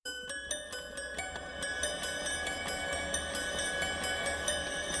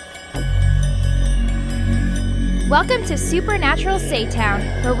Welcome to Supernatural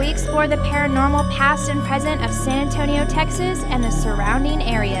Saytown, where we explore the paranormal past and present of San Antonio, Texas, and the surrounding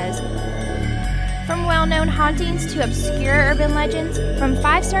areas. From well-known hauntings to obscure urban legends, from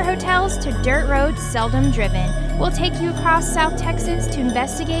five-star hotels to dirt roads seldom driven, we'll take you across South Texas to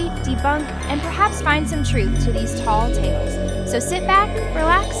investigate, debunk, and perhaps find some truth to these tall tales. So sit back,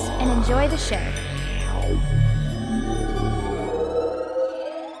 relax, and enjoy the show.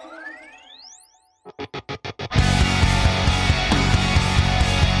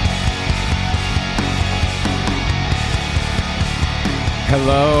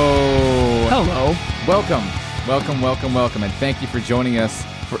 Hello. Hello. Welcome, and thank you for joining us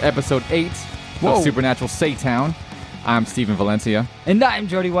for episode 8 of Supernatural Saytown. I'm Steven Valencia. And I'm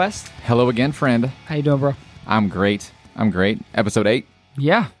Jody West. Hello again, friend. How you doing, bro? I'm great. Episode 8.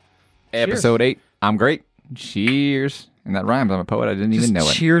 Yeah. Episode 8. I'm great. Cheers. And that rhymes. I'm a poet. I didn't even know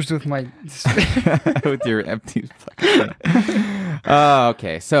it. Cheers with my... With your empty...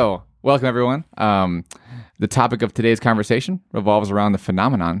 Okay, so welcome, everyone. The topic of today's conversation revolves around the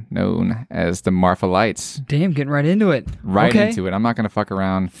phenomenon known as the Marfa Lights. Damn, getting right into it. Into it. I'm not going to fuck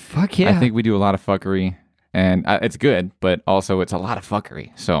around. Fuck yeah. I think we do a lot of fuckery, and it's good, but also it's a lot of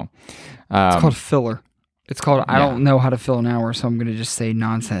fuckery. So it's called filler. It's called, I don't know how to fill an hour, so I'm going to just say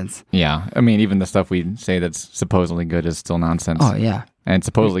nonsense. Yeah. I mean, even the stuff we say that's supposedly good is still nonsense. Oh, yeah. And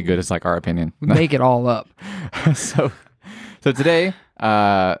supposedly good is like our opinion. We make it all up. So today...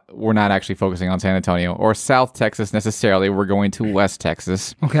 we're not actually focusing on San Antonio or South Texas necessarily. We're going to West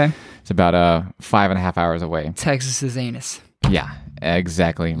Texas. Okay. It's about 5.5 hours away. Texas's anus. Yeah,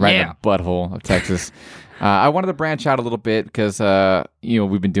 exactly. Right in the butthole of Texas. I wanted to branch out a little bit because,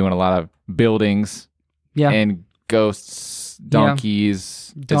 we've been doing a lot of buildings and ghosts,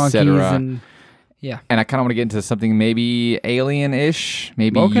 donkeys, etc. And I kind of want to get into something maybe alien-ish,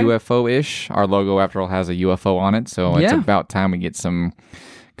 maybe UFO-ish. Our logo, after all, has a UFO on it, so it's about time we get some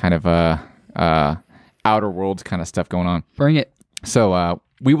kind of outer worlds kind of stuff going on. Bring it. So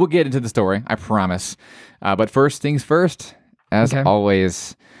we will get into the story, I promise. But first things first, as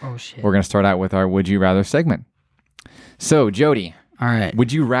always, we're going to start out with our Would You Rather segment. So, Jody, all right.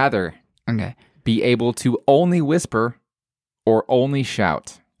 Would you rather be able to only whisper or only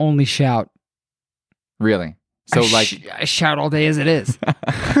shout? Only shout. Really? So I shout all day as it is.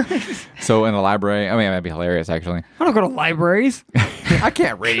 So in the library, I mean, that'd be hilarious, actually. I don't go to libraries. I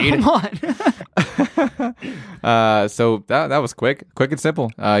can't read. Come on. So that was quick and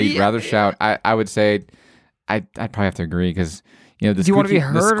simple. You'd rather shout. I would say, I'd probably have to agree because the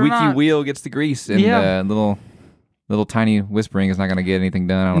squeaky wheel gets the grease, and the little tiny whispering is not going to get anything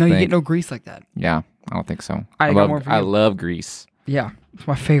done. I don't think. You get no grease like that. Yeah, I don't think so. I love grease. Yeah, it's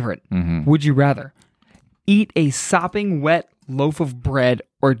my favorite. Mm-hmm. Would you rather eat a sopping wet loaf of bread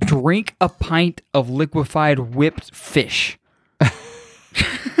or drink a pint of liquefied whipped fish?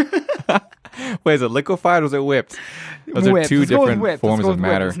 Wait, is it liquefied or is it whipped? Those are two different forms of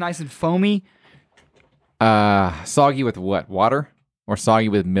matter. It's nice and foamy. Soggy with what? Water? Or soggy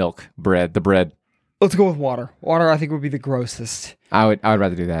with milk? Bread? The bread? Let's go with water. Water, I think, would be the grossest. I would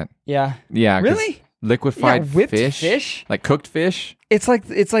rather do that. Yeah. Yeah. Really? Liquefied whipped fish? Like cooked fish? It's like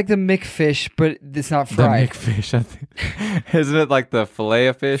the McFish, but it's not fried. The McFish, I think. Isn't it like the fillet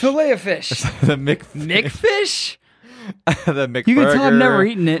of fish? Fillet of fish. The McFish? The McBurger. You can tell I've never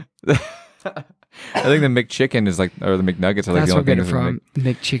eaten it. I think the McChicken is like, or the McNuggets are like the only thing. That's where I get it from.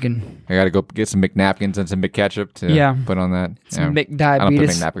 McChicken. I got to go get some McNapkins and some McKetchup to put on that. Some McDiabetes. I don't put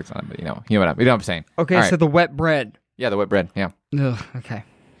McNapkins on it, but you know what I'm saying. Okay, so the wet bread. Yeah, the wet bread. Yeah. Ugh, okay.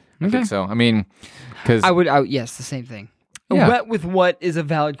 I think so. I mean, because yes, the same thing. Yeah. Wet with what is a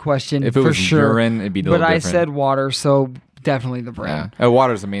valid question. If it was urine, it'd be a little different. But I said water, so definitely the bread. Yeah.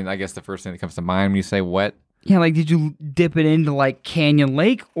 Water's, I guess the first thing that comes to mind when you say wet. Yeah, like did you dip it into like Canyon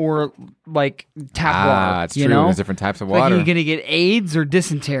Lake or like tap water? It's true. There's different types of water. Like, are you gonna get AIDS or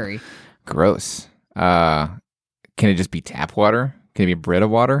dysentery? Gross. Can it just be tap water? Can it be Brita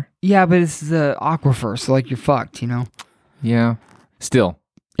water? Yeah, but it's the aquifer, so like you're fucked, Yeah. Still.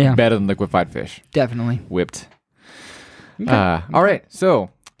 Yeah. Better than liquefied fish. Definitely. Whipped. Okay. All right.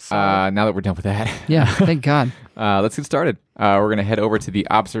 So now that we're done with that. Yeah, thank God. Let's get started. We're going to head over to the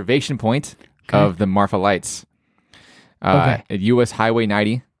observation point of the Marfa Lights at U.S. Highway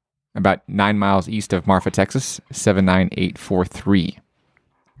 90, about 9 miles east of Marfa, Texas, 79843.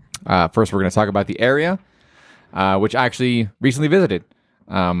 First, we're going to talk about the area, which I actually recently visited.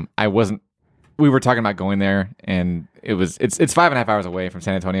 We were talking about going there, and it's 5.5 hours away from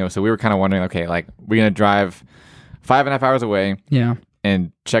San Antonio, so we were kind of wondering, okay, like, we're going to drive 5.5 hours away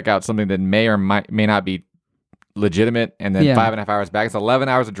and check out something that may or may not be legitimate, and then 5.5 hours back. It's 11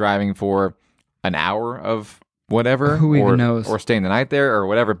 hours of driving for an hour of whatever. Who even knows? Or staying the night there or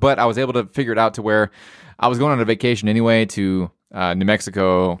whatever. But I was able to figure it out to where I was going on a vacation anyway to New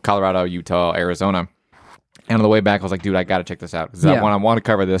Mexico, Colorado, Utah, Arizona. And on the way back, I was like, dude, I got to check this out. Because I want to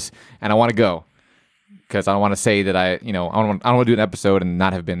cover this and I want to go. Because I don't want to say that I don't want to do an episode and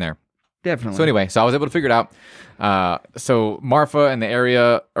not have been there. Definitely. So anyway, so I was able to figure it out. So Marfa and the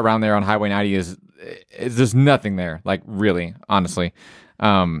area around there on Highway 90 is there's nothing there, like really, honestly.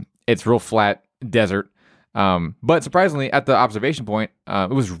 It's real flat desert. But surprisingly, at the observation point,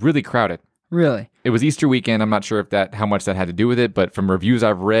 it was really crowded. Really? It was Easter weekend. I'm not sure how much that had to do with it, but from reviews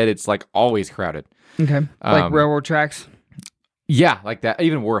I've read, it's like always crowded. Okay. Like railroad tracks? Yeah, like that.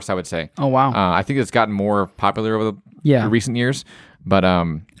 Even worse, I would say. Oh, wow. I think it's gotten more popular over the recent years. But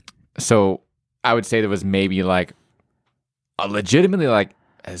so I would say there was maybe like legitimately like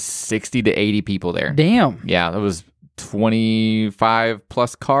 60 to 80 people there. Damn. Yeah, there was 25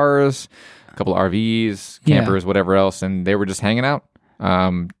 plus cars, a couple of RVs, campers, whatever else, and they were just hanging out,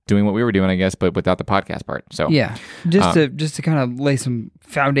 doing what we were doing, I guess, but without the podcast part. So yeah, just to kind of lay some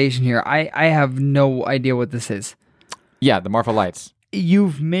foundation here, I have no idea what this is. Yeah, the Marfa Lights.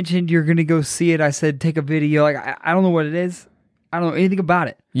 You've mentioned you're gonna go see it. I said take a video. Like I don't know what it is. I don't know anything about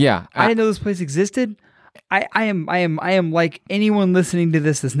it. Yeah, I didn't know this place existed. I am like anyone listening to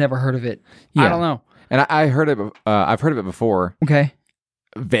this that's never heard of it. Yeah. I don't know. And I've heard of it before. Okay.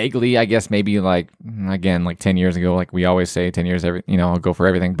 Vaguely, I guess maybe like, again, like 10 years ago, like we always say 10 years, I'll go for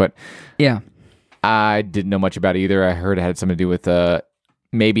everything. But yeah, I didn't know much about it either. I heard it had something to do with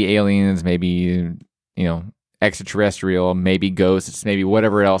maybe aliens, maybe, extraterrestrial, maybe ghosts, maybe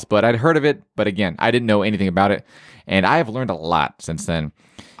whatever else. But I'd heard of it. But again, I didn't know anything about it. And I have learned a lot since then.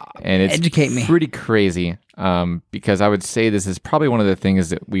 And it's Educate me. Pretty crazy because I would say this is probably one of the things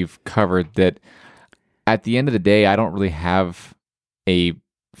that we've covered that at the end of the day, I don't really have a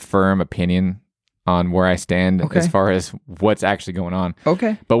firm opinion on where I stand as far as what's actually going on.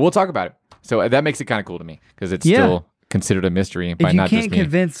 Okay. But we'll talk about it. So that makes it kind of cool to me because it's still considered a mystery by not just me. If you can't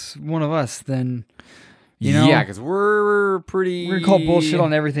convince one of us, then, Yeah, because we're pretty... We're called bullshit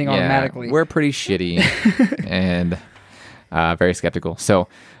on everything automatically. We're pretty shitty and very skeptical. So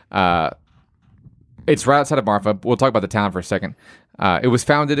it's right outside of Marfa. We'll talk about the town for a second. It was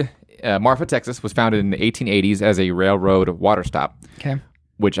founded... Marfa, Texas was founded in the 1880s as a railroad water stop. Okay.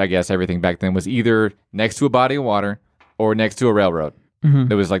 Which I guess everything back then was either next to a body of water or next to a railroad.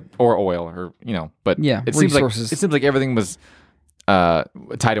 Mm-hmm. It was like, or oil, or, but it resources. Seems like everything was tied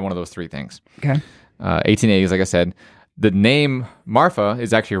to one of those three things. Okay. 1880s, like I said. The name Marfa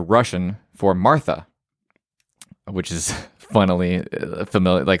is actually Russian for Martha, which is funnily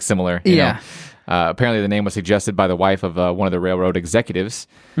familiar, like similar. You know? Apparently, the name was suggested by the wife of one of the railroad executives,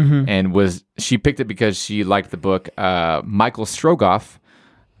 and she picked it because she liked the book Michael Strogoff,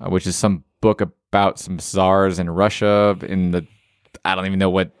 which is some book about some czars in Russia in the, I don't even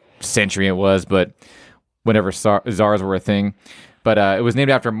know what century it was, but whenever czars were a thing. But it was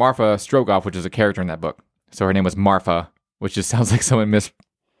named after Marfa Strogoff, which is a character in that book. So her name was Marfa, which just sounds like someone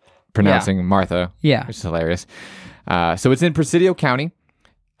mispronouncing Martha, which is hilarious. So it's in Presidio County.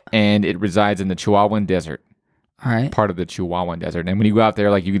 And it resides in the Chihuahuan Desert. All right. Part of the Chihuahuan Desert. And when you go out there,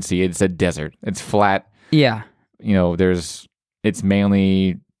 like you can see, it's a desert. It's flat. Yeah. It's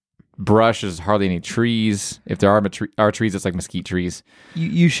mainly brush. There's hardly any trees. If there are trees, it's like mesquite trees.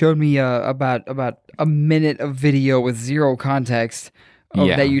 You showed me about a minute of video with zero context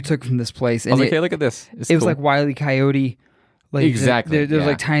that you took from this place. And I was like, hey, look at this. It was like Wile E. Coyote. Like exactly. There's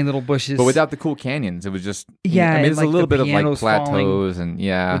like tiny little bushes. But without the cool canyons. It was just... Yeah. I mean, it's like a little bit of like falling, plateaus and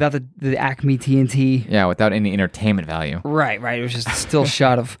without the Acme TNT. Yeah, without any entertainment value. Right. It was just a still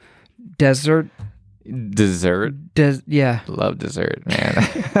shot of desert. Dessert? Yeah. Love dessert,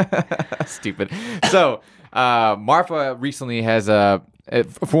 man. Stupid. So, Marfa recently has for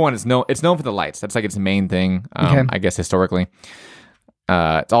one, it's known for the lights. That's like its main thing, I guess, historically.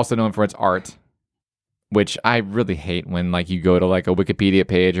 It's also known for its art, which I really hate when like you go to like a Wikipedia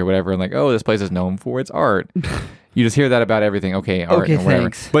page or whatever and like, oh, this place is known for its art. You just hear that about everything. Okay, art and whatever.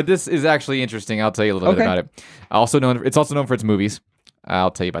 Thanks. But this is actually interesting. I'll tell you a little bit about it. It's also known for its movies.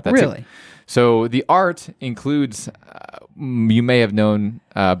 I'll tell you about that too. Really? So the art includes, you may have known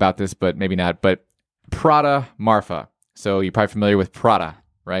about this, but maybe not, but Prada Marfa. So you're probably familiar with Prada,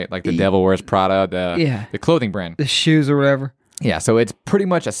 right? Like the Devil Wears Prada, the clothing brand. The shoes or whatever. Yeah, so it's pretty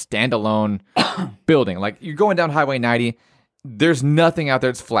much a standalone building. Like, you're going down Highway 90, there's nothing out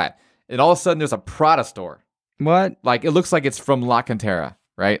there, it's flat. And all of a sudden, there's a Prada store. What? Like, it looks like it's from La Cantera,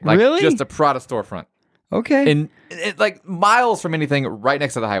 right? Like, really? Just a Prada storefront. Okay. And like, miles from anything right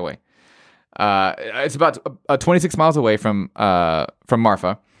next to the highway. It's about 26 miles away from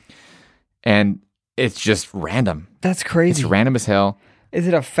Marfa. And it's just random. That's crazy. It's random as hell. Is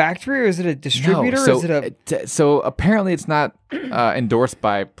it a factory or is it a distributor? No, so, is it a so apparently it's not endorsed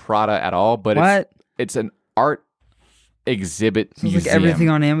by Prada at all, but what? It's an art exhibit Sounds museum. like everything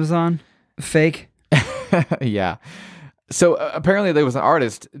on Amazon fake. Yeah. So apparently there was an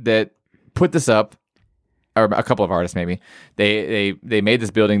artist that put this up, or a couple of artists maybe. They made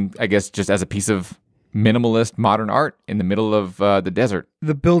this building, I guess, just as a piece of minimalist modern art in the middle of the desert.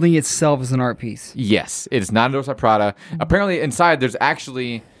 The building itself is an art piece. Yes, it's not endorsed by Prada. Apparently inside there's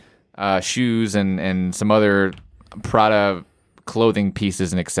actually shoes and some other Prada clothing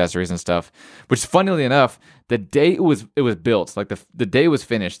pieces and accessories and stuff. Which, funnily enough, the day it was built, like the day it was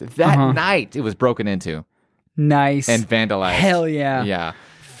finished, that night it was broken into. Nice. And vandalized. Hell yeah. Yeah.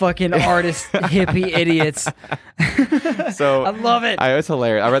 Fucking artist hippie idiots. So I love it. It's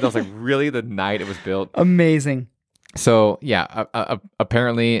hilarious. I read that, I was like, really? The night it was built? Amazing. So yeah,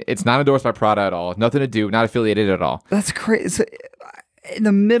 apparently it's not endorsed by Prada at all. Nothing to do, not affiliated at all. That's crazy. In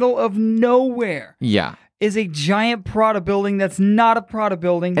the middle of nowhere. Yeah. Is a giant Prada building that's not a Prada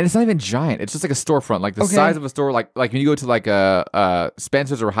building. And it's not even giant. It's just like a storefront, like the size of a store, like when you go to like a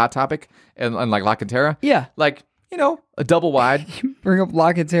Spencer's or Hot Topic and like La Cantera. Yeah. Like, a double wide. You bring up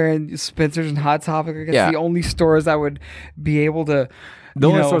La Cantera and Spencer's and Hot Topic. I guess the only stores I would be able to The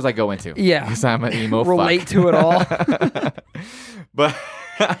only stores I go into. Yeah. Because I'm an emo relate fuck. to it all. But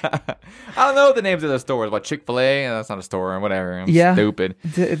I don't know the names of those stores. What, Chick-fil-A? That's not a store or whatever. I'm stupid.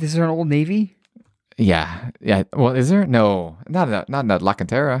 Is there an Old Navy? Yeah. Well, is there? No, not La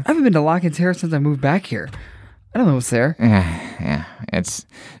Cantera. I haven't been to La Cantera since I moved back here. I don't know what's there. Yeah, it's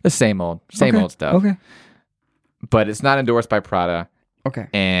the same old stuff. Okay. But it's not endorsed by Prada. Okay.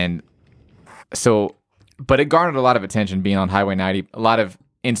 And so, but it garnered a lot of attention being on Highway 90. A lot of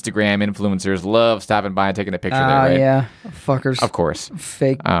Instagram influencers love stopping by and taking a picture there, right? Yeah. Fuckers. Of course.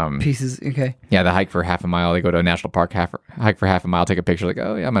 Fake pieces. Okay. Yeah, the hike for half a mile. They go to a national park, hike for half a mile, take a picture, like,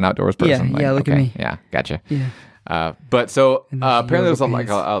 oh yeah, I'm an outdoors person. Yeah, like, look at me. Yeah, gotcha. Yeah. But so apparently there was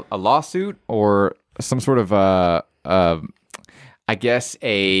yoga a lawsuit or some sort of I guess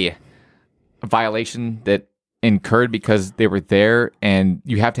a violation that incurred because they were there, and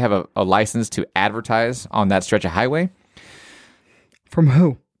you have to have a license to advertise on that stretch of highway. From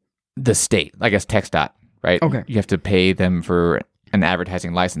who? The state, I guess TxDOT, right? Okay. You have to pay them for an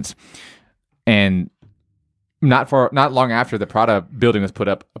advertising license. And not long after the Prada building was put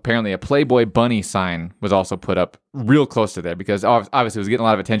up, apparently a Playboy bunny sign was also put up real close to there because obviously it was getting a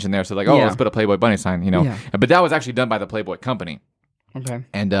lot of attention there. So let's put a Playboy bunny sign, Yeah. But that was actually done by the Playboy company. Okay.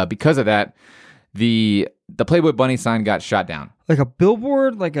 And because of that, the Playboy bunny sign got shot down. Like a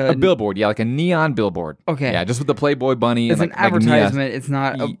billboard? Like a billboard, yeah, like a neon billboard. Okay. Yeah, just with the Playboy bunny. It's and an advertisement. It's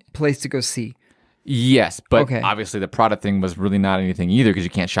not a place to go see. Yes, but obviously the Prada thing was really not anything either because you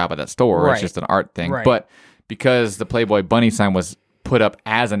can't shop at that store. Right. It's just an art thing. Right. But because the Playboy bunny sign was put up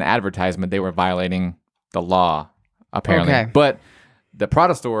as an advertisement, they were violating the law, apparently. Okay. But the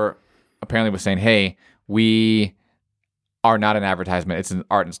Prada store apparently was saying, hey, we are not an advertisement. It's an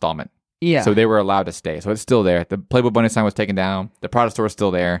art installment. Yeah. So they were allowed to stay. So it's still there. The Playboy bunny sign was taken down. The Prada store is still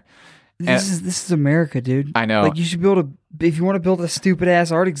there. This is America, dude. I know. Like, you should be able to, if you want to build a stupid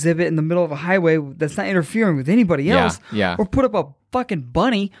ass art exhibit in the middle of a highway that's not interfering with anybody else, or put up a fucking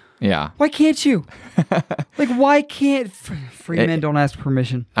bunny, why can't you? Like, why can't free men don't ask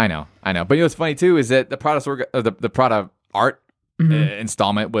permission? I know. But what's funny too is that the Prada store, the Prada art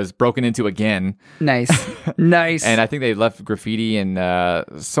installment was broken into again. Nice. Nice. And I think they left graffiti, and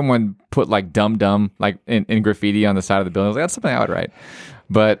someone put like "dum dum" like in graffiti on the side of the building. I was like, that's something I would write.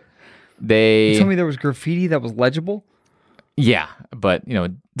 But you told me there was graffiti that was legible. Yeah, but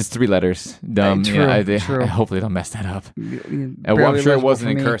it's 3 letters. Dumb. True, true. Hopefully they don't mess that up. I'm sure it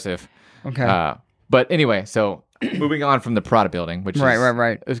wasn't in cursive. Okay. But anyway, so moving on from the Prada building, which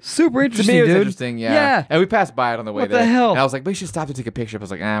right. Super interesting, to me, it was dude. interesting. Yeah. And we passed by it on the way what there. What the hell? And I was like, we should stop to take a picture. I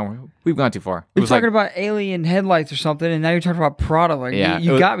was like, we've gone too far. We're talking about alien headlights or something, and now you're talking about Prada. Like,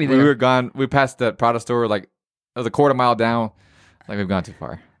 you got me there. We were gone. We passed the Prada store like it was a quarter mile down. Like, we've gone too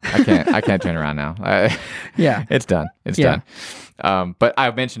far. I can't turn around now. It's done. It's done. But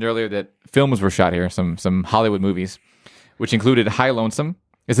I mentioned earlier that films were shot here, some Hollywood movies, which included High Lonesome.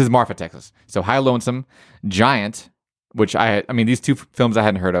 This is Marfa, Texas. So High Lonesome, Giant, which these 2 films I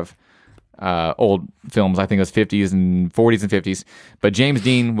hadn't heard of, old films. I think it was 50s and 40s and 50s. But James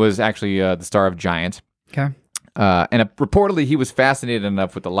Dean was actually the star of Giant. Okay. And reportedly he was fascinated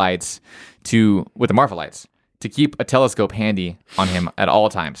enough with the Marfa lights, to keep a telescope handy on him at all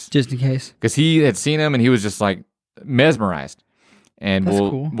times. Just in case. Because he had seen him and he was just like mesmerized. And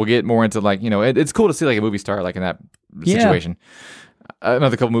we'll get more into like, it's cool to see like a movie star like in that situation.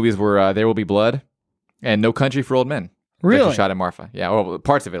 Another couple movies were There Will Be Blood and No Country for Old Men. Really? Shot in Marfa. Yeah, well,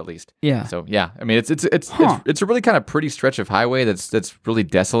 parts of it at least. Yeah. So yeah, I mean, it's a really kind of pretty stretch of highway that's really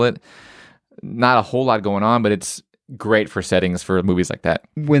desolate. Not a whole lot going on, but it's great for settings for movies like that.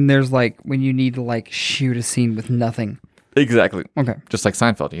 When you need to shoot a scene with nothing. Exactly. Okay. Just like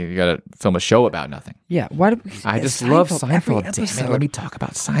Seinfeld, you got to film a show about nothing. Yeah. I just love Seinfeld. Damn it, let me talk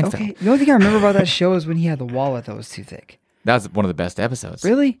about Seinfeld. Okay. The only thing I remember about that show is when he had the wallet that was too thick. That was one of the best episodes.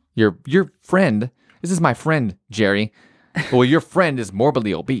 Really? Your friend. This is my friend Jerry. Well, your friend is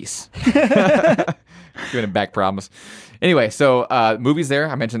morbidly obese. Giving him back problems. Anyway, so movies there.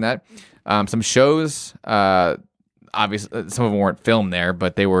 I mentioned that. Some shows. Obviously, some of them weren't filmed there,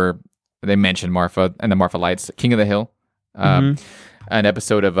 but they mentioned Marfa and the Marfa Lights. King of the Hill. An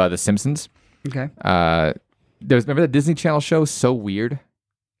episode of The Simpsons. Okay. Remember the Disney Channel show So Weird?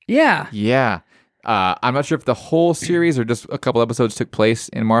 Yeah. Yeah. I'm not sure if the whole series or just a couple episodes took place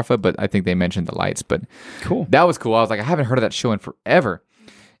in Marfa, but I think they mentioned the lights. But cool. That was cool. I was like, I haven't heard of that show in forever.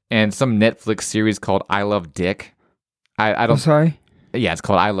 And some Netflix series called I Love Dick. I'm sorry? Yeah, it's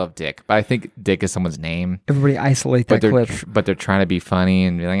called I Love Dick. But I think Dick is someone's name. Everybody isolate that clip. But they're trying to be funny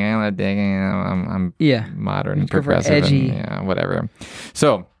and be like, I love Dick. I'm modern and progressive. Edgy. And, whatever.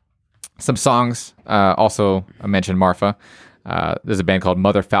 So, some songs. Also, I mentioned Marfa. There's a band called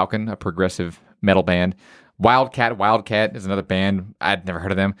Mother Falcon, a progressive metal band. Wildcat is another band. I'd never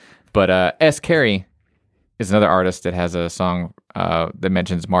heard of them. But S. Carey is another artist that has a song that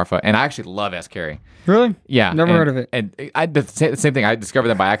mentions Marfa. And I actually love S. Carey. Really? Yeah. Never heard of it. And the same thing. I discovered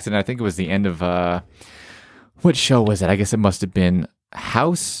that by accident. I think it was the end of... what show was it? I guess it must have been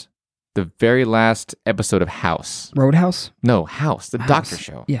House. The very last episode of House. Roadhouse? No, House. The doctor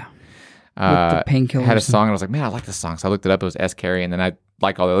show. Yeah. With the painkillers. Had a song, and I was like, man, I like this song. So I looked it up. It was S. Carey, and then I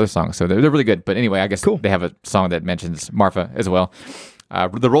like all the other songs. So they're really good. But anyway, I guess they have a song that mentions Marfa as well.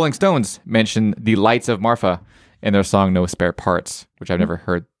 The Rolling Stones mention the Lights of Marfa in their song No Spare Parts, which I've never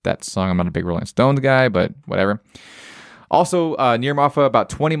heard that song. I'm not a big Rolling Stones guy, but whatever. Also, near Marfa, about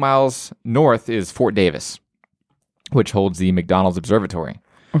 20 miles north, is Fort Davis, which holds the McDonald's Observatory.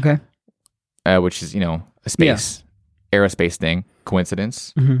 Okay. Which is, a space, aerospace thing.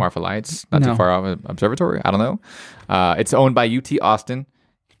 Coincidence? Marfa Lights, not too far off observatory. I don't know. It's owned by UT Austin,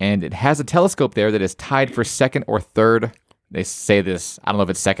 and it has a telescope there that is tied for second or third. They say this. I don't know if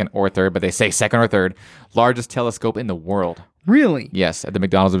it's second or third, but they say second or third largest telescope in the world. Really? Yes, at the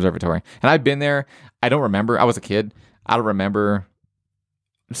McDonald's Observatory. And I've been there. I don't remember. I was a kid. I don't remember.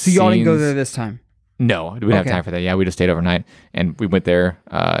 So you all didn't go there this time? No, we didn't have time for that. Yeah, we just stayed overnight, and we went there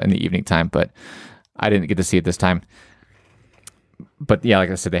in the evening time, but I didn't get to see it this time. But yeah, like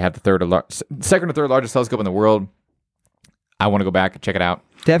I said, they have the second or third largest telescope in the world. I want to go back and check it out.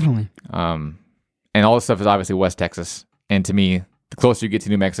 Definitely. And all this stuff is obviously West Texas. And to me, the closer you get to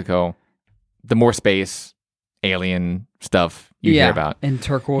New Mexico, the more space, alien stuff you hear about. And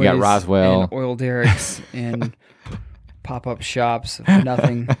turquoise. You got Roswell. And oil derricks and pop-up shops for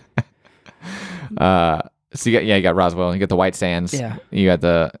nothing. So you got Roswell. You got the White Sands. Yeah. You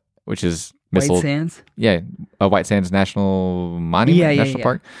got which is missile. White Sands? Yeah. White Sands National Monument, National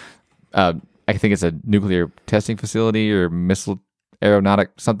Park. I think it's a nuclear testing facility or missile aeronautic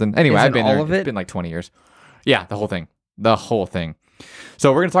something. Anyway, I've been there. It's been like 20 years. Yeah, the whole thing.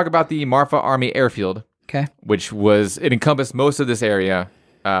 So we're going to talk about the Marfa Army Airfield. Okay. Which it encompassed most of this area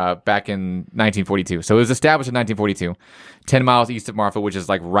back in 1942. So it was established in 1942, 10 miles east of Marfa, which is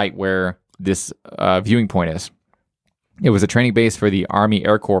like right where this viewing point is. It was a training base for the Army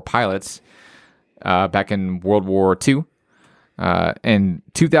Air Corps pilots back in World War II. And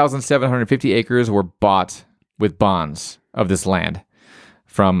 2,750 acres were bought with bonds of this land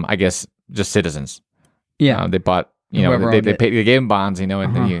from, I guess, just citizens. Yeah. They bought, they gave them bonds, and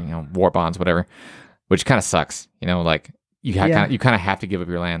then war bonds, whatever, which kind of sucks. Like you kind of have to give up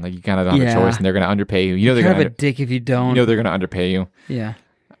your land. Like you kind of don't have a choice, and they're going to underpay you. They're kind of a dick if you don't. They're going to underpay you. Yeah.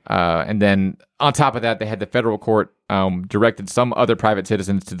 And then on top of that, they had the federal court directed some other private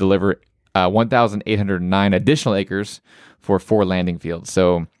citizens to deliver 1,809 additional acres for 4 landing fields.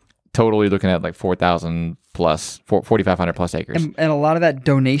 So totally looking at like 4,000 plus, 4,500 plus acres. And a lot of that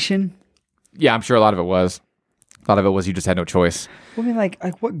donation? Yeah, I'm sure a lot of it was. A lot of it was you just had no choice. Well, I mean,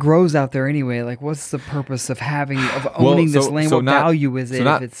 like what grows out there anyway? Like, what's the purpose of owning this land? What value is it?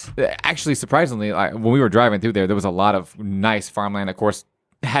 Actually, surprisingly, when we were driving through there was a lot of nice farmland. Of course,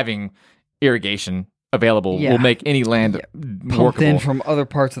 having irrigation available will make any land pumped in from other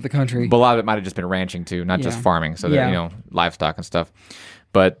parts of the country. But a lot of it might have just been ranching too, not just farming. So that livestock and stuff.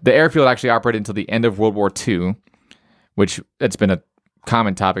 But the airfield actually operated until the end of World War II, which it's been a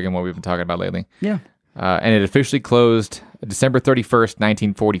common topic in what we've been talking about lately. Yeah. And it officially closed December 31st,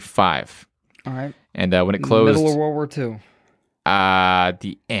 1945. All right. And when it closed, middle of World War II.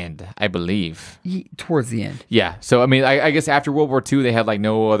 The end, I believe. Towards the end. Yeah. So I mean, I guess after World War II, they had like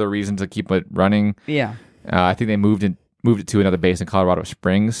no other reason to keep it running. Yeah. I think they moved it to another base in Colorado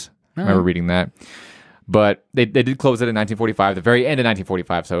Springs. I remember reading that. But they did close it in 1945, the very end of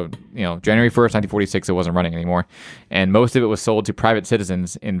 1945. So, January 1st, 1946, it wasn't running anymore. And most of it was sold to private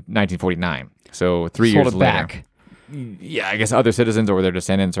citizens in 1949. So 3 years later. Back. Yeah, I guess other citizens or their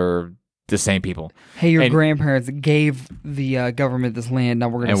descendants or the same people. Hey, your grandparents gave the government this land. Now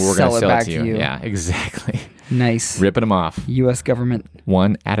we're going to sell it back to you. Yeah, exactly. Nice. Ripping them off. U.S. government.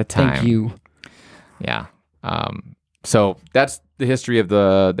 One at a time. Thank you. Yeah. So that's the history of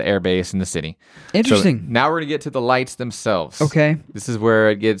the air base and the city. Interesting. So now we're going to get to the lights themselves. Okay. This is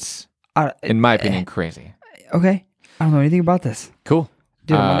where it gets, in my opinion, crazy. Okay. I don't know anything about this. Cool.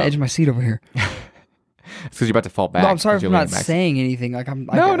 Dude, I'm on the edge of my seat over here. It's because you're about to fall back. No, I'm sorry for not saying anything.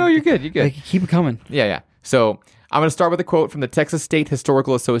 No, you're good. You're good. Like, keep it coming. Yeah. So I'm going to start with a quote from the Texas State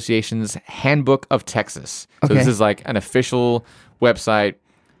Historical Association's Handbook of Texas. So this is like an official website.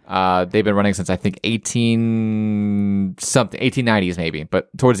 They've been running since I think 1890s maybe,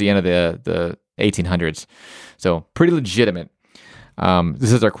 but towards the end of the 1800s. So pretty legitimate.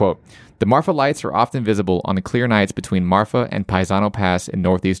 This is their quote. The Marfa lights are often visible on the clear nights between Marfa and Paisano Pass in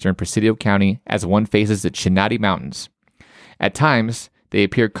northeastern Presidio County as one faces the Chinati Mountains. At times, they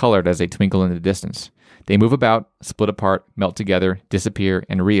appear colored as they twinkle in the distance. They move about, split apart, melt together, disappear,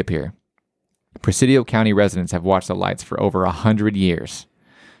 and reappear. Presidio County residents have watched the lights for over 100 years.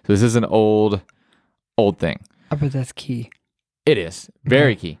 So this is an old thing. I bet that's key. It is.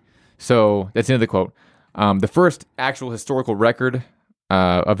 Very key. So that's the end of the quote. The first actual historical record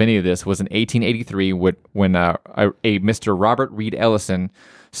of any of this was in 1883 when a Mr. Robert Reed Ellison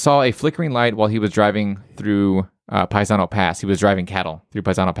saw a flickering light while he was driving through Paisano Pass. He was driving cattle through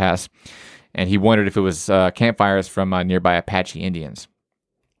Paisano Pass, and he wondered if it was campfires from nearby Apache Indians.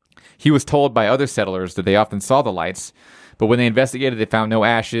 He was told by other settlers that they often saw the lights, but when they investigated, they found no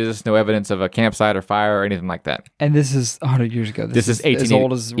ashes, no evidence of a campsite or fire or anything like that. And this is 100 years ago. This is as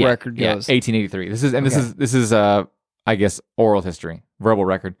old as record goes. 1883. This is I guess oral history, verbal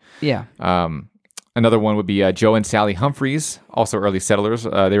record. Yeah. Another one would be Joe and Sally Humphreys, also early settlers.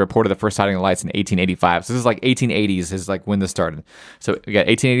 They reported the first sighting of lights in 1885. So this is like 1880s is like when this started. So we got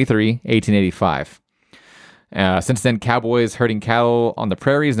 1883, 1885. Since then, cowboys herding cattle on the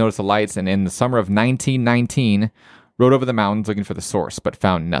prairies noticed the lights, and in the summer of 1919, rode over the mountains looking for the source, but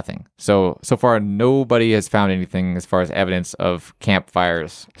found nothing. So far, nobody has found anything as far as evidence of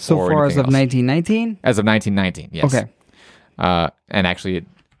campfires. So far as of 1919? As of 1919, yes. Okay. And actually, it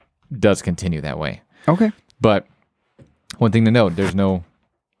does continue that way. Okay. But one thing to note, there's no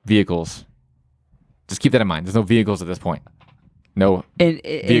vehicles. Just keep that in mind. There's no vehicles at this point. No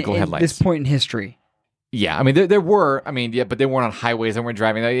vehicle headlights. At this point in history. Yeah, I mean there were, but they weren't on highways and weren't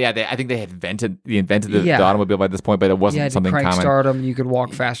driving. Yeah, I think they had invented the automobile by this point, but it wasn't something common. Start them, you could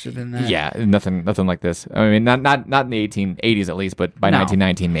walk faster than that. Yeah, nothing like this. I mean, not in the 1880s at least, but by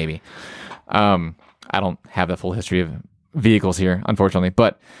 1919 maybe. I don't have the full history of vehicles here, unfortunately.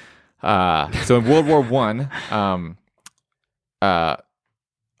 But so in World War I,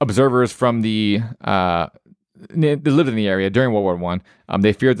 observers from they lived in the area during World War I.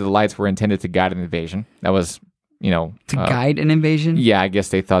 They feared that the lights were intended to guide an invasion. That was, to guide an invasion? Yeah, I guess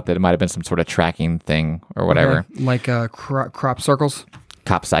they thought that it might have been some sort of tracking thing or whatever. Okay. Like crop circles?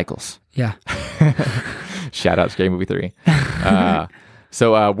 Cop cycles. Yeah. Shout out Scary Movie 3.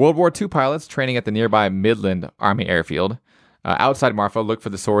 So World War II pilots training at the nearby Midland Army Airfield outside Marfa looked for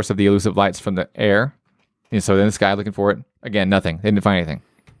the source of the elusive lights from the air. And so in the sky looking for it. Again, nothing. They didn't find anything.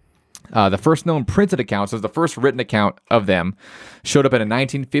 The first known printed account, so the first written account of them, showed up in a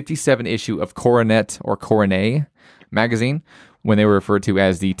 1957 issue of Coronet or Coronet magazine when they were referred to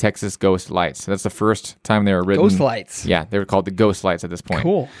as the Texas Ghost Lights. So that's the first time they were written. Ghost Lights. Yeah, they were called the Ghost Lights at this point.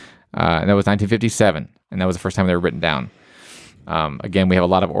 Cool. And that was 1957, and that was the first time they were written down. Again, we have a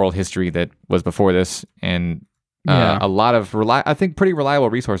lot of oral history that was before this, and a lot of I think pretty reliable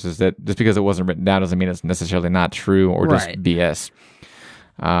resources that just because it wasn't written down doesn't mean it's necessarily not true or just BS.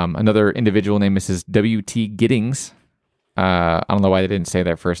 Another individual named Mrs. W.T. Giddings. I don't know why they didn't say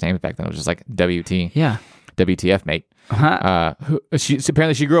their first names back then. It was just like W.T. Yeah. WTF, mate. Uh-huh.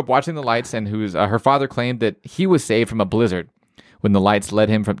 Apparently she grew up watching the lights, and her father claimed that he was saved from a blizzard when the lights led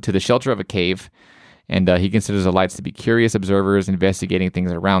him to the shelter of a cave, and he considers the lights to be curious observers investigating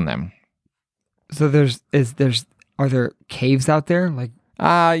things around them. So are there caves out there? Like,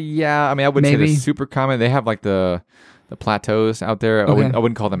 yeah. I mean, I wouldn't say they're super common. They have like the plateaus out there. Okay. I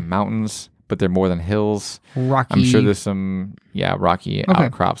wouldn't call them mountains, but they're more than hills. Rocky. I'm sure there's some rocky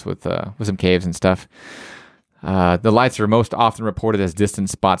outcrops with some caves and stuff. The lights are most often reported as distant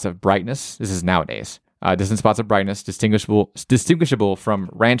spots of brightness. This is nowadays. Distant spots of brightness, distinguishable from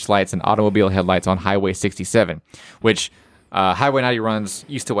ranch lights and automobile headlights on Highway 67, which Highway 90 runs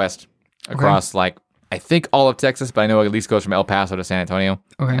east to west across I think all of Texas, but I know it at least goes from El Paso to San Antonio.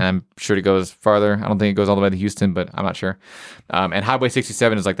 Okay. And I'm sure it goes farther. I don't think it goes all the way to Houston, but I'm not sure. And Highway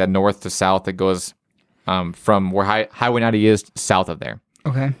 67 is like that north to south that goes from where Highway 90 is south of there.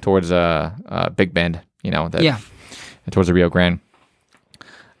 Okay. Towards Big Bend, towards the Rio Grande.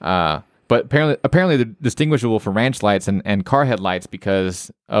 But apparently they're distinguishable from ranch lights and car headlights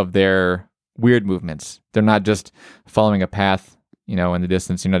because of their weird movements. They're not just following a path, in the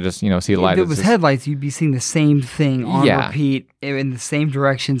distance, just, see the light. If it was headlights, you'd be seeing the same thing on repeat in the same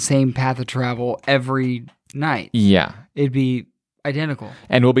direction, same path of travel every night. Yeah. It'd be identical.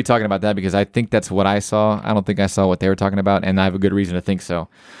 And we'll be talking about that because I think that's what I saw. I don't think I saw what they were talking about, and I have a good reason to think so.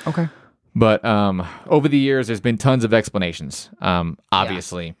 Okay. But over the years, there's been tons of explanations,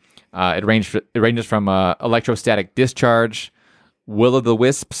 obviously. Yeah. It ranges from electrostatic discharge,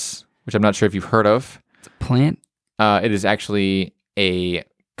 will-o'-the-wisps, which I'm not sure if you've heard of. It's a plant? It is actually a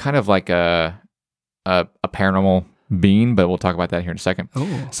kind of like a paranormal being, but we'll talk about that here in a second.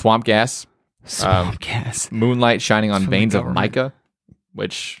 Ooh. Swamp gas. Swamp gas. Moonlight shining on veins of mica,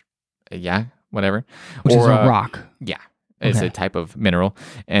 which, whatever. Which is a rock. Yeah. It's a type of mineral.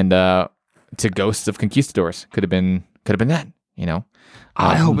 And to ghosts of conquistadors. Could have been that,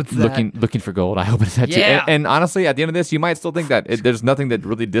 I hope it's that. Looking for gold. I hope it's that too. And honestly, at the end of this, you might still think that. There's nothing that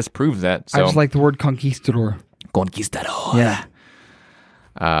really disproves that. So. I just like the word conquistador. Conquistador. Yeah.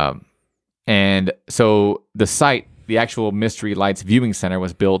 And so the site, the actual Mystery Lights Viewing Center,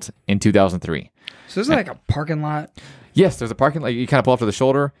 was built in 2003. So is it like a parking lot? Yes, there's a parking lot. You kind of pull up to the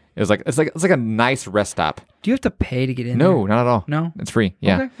shoulder. It's like a nice rest stop. Do you have to pay to get in? No, not at all. No, it's free.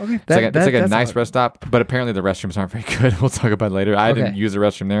 Yeah. Okay. It's like a nice rest stop, but apparently the restrooms aren't very good. We'll talk about it later. I didn't use the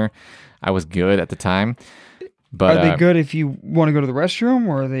restroom there. I was good at the time. But are they good if you want to go to the restroom,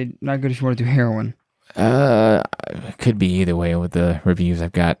 or are they not good if you want to do heroin? Could be either way with the reviews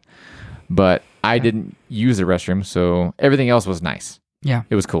I've got, but I didn't use the restroom, so everything else was nice. Yeah,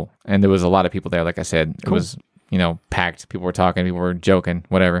 it was cool, and there was a lot of people there. Like I said, It was packed. People were talking, people were joking,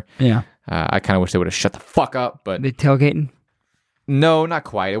 whatever. Yeah, I kind of wish they would have shut the fuck up, but they tailgating. No, not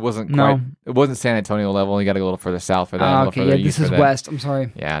quite. It wasn't quite. It wasn't San Antonio level. You got to go a little further south for that. A little further east this is west. I'm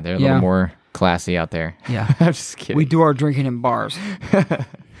sorry. Yeah, they're a little more classy out there. Yeah, I'm just kidding. We do our drinking in bars.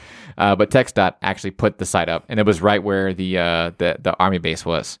 But TxDOT actually put the site up, and it was right where the Army base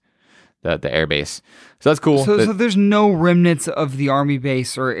was, the air base. So that's cool. So there's no remnants of the Army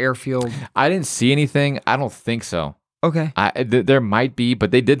base or airfield? I didn't see anything. I don't think so. Okay. There might be,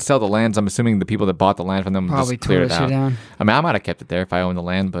 but they did sell the lands. I'm assuming the people that bought the land from them probably just cleared it out. Down. I mean, I might have kept it there if I owned the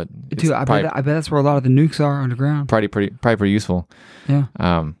land, but dude, I bet that's where a lot of the nukes are underground. Probably pretty useful. Yeah.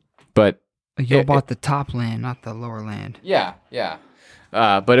 But you bought the top land, not the lower land. Yeah.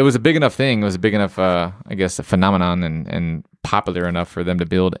 But it was a big enough thing. It was a big enough, I guess, a phenomenon and popular enough for them to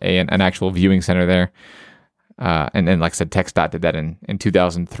build an actual viewing center there. And then, like I said, TxDOT did that in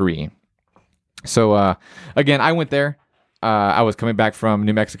 2003. So, again, I went there. I was coming back from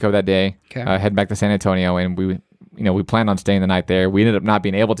New Mexico that day, heading back to San Antonio, and we planned on staying the night there. We ended up not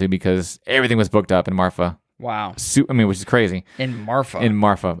being able to because everything was booked up in Marfa. Wow. Which is crazy. In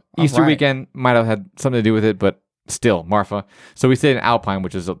Marfa. Easter weekend might have had something to do with it, but still, Marfa. So we stayed in Alpine,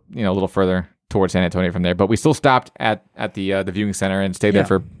 which is a little further towards San Antonio from there. But we still stopped at the viewing center and stayed there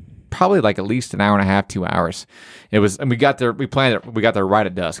for probably like at least an hour and a half, 2 hours. And we got there. We planned it. We got there right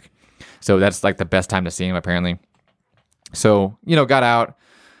at dusk, so that's like the best time to see him apparently. So got out,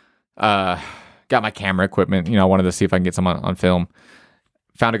 got my camera equipment. I wanted to see if I can get some on film.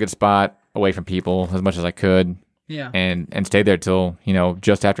 Found a good spot away from people as much as I could. Yeah. And stayed there till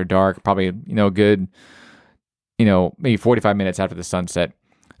just after dark. Probably a good maybe 45 minutes after the sunset.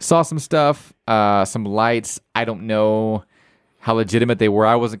 Saw some stuff, some lights. I don't know how legitimate they were.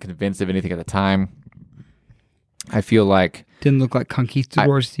 I wasn't convinced of anything at the time. I feel like... Didn't look like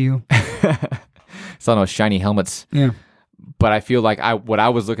conquistadors to you? Saw no shiny helmets. Yeah. But I feel like what I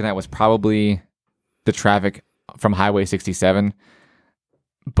was looking at was probably the traffic from Highway 67.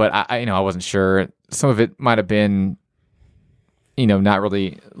 But I wasn't sure. Some of it might have been, not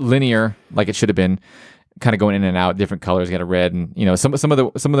really linear like it should have been. Kind of going in and out, different colors, got a red, and some of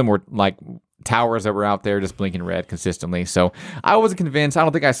them were like towers that were out there just blinking red consistently. So I wasn't convinced. I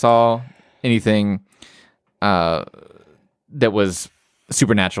don't think I saw anything that was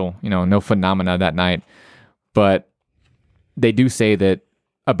supernatural. No phenomena that night. But they do say that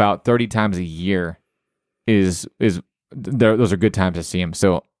about 30 times a year is those are good times to see them.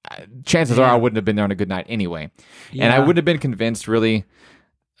 So chances are I wouldn't have been there on a good night anyway. Yeah. And I wouldn't have been convinced really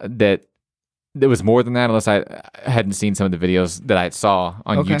that there was more than that unless I hadn't seen some of the videos that I saw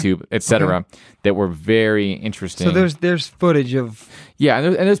on YouTube, etc., that were very interesting. So there's footage of... Yeah,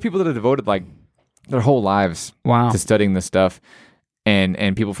 and there's people that have devoted like their whole lives to studying this stuff.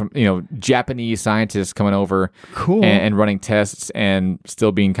 And people from, Japanese scientists coming over and running tests and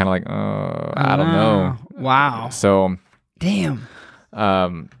still being kind of like, I don't know. Wow. So, damn.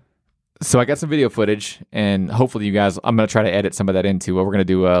 So I got some video footage, and hopefully you guys, I'm going to try to edit some of that into we're going to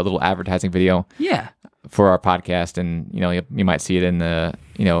do a little advertising video for our podcast. And, you might see it in the,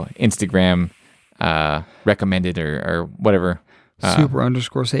 Instagram recommended or whatever.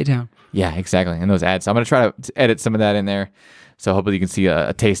 Super_Satown. Yeah, exactly. And those ads. So I'm going to try to edit some of that in there. So hopefully you can see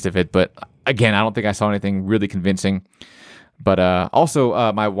a taste of it. But again, I don't think I saw anything really convincing. But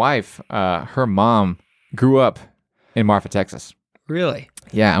also, my wife, her mom grew up in Marfa, Texas. Really?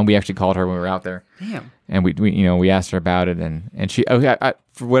 Yeah, and we actually called her when we were out there. Damn. And we asked her about it, and she, I,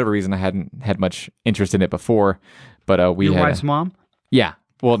 for whatever reason, I hadn't had much interest in it before. But Your wife's mom? Yeah.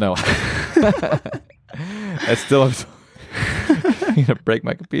 Well, no. That's still... I'm going to break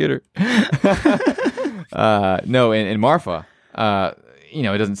my computer. No, in Marfa...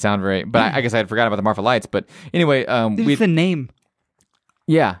 it doesn't sound very, but I guess I had forgotten about the Marfa Lights. But anyway, it's the name.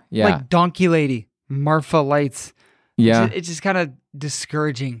 Yeah. Like Donkey Lady, Marfa Lights. Yeah. It's just kind of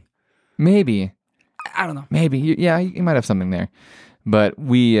discouraging. Maybe. I don't know. Maybe. You might have something there. But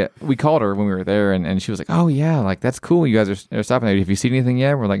we called her when we were there, and she was like, "Oh yeah, like that's cool. You guys are stopping there. Have you seen anything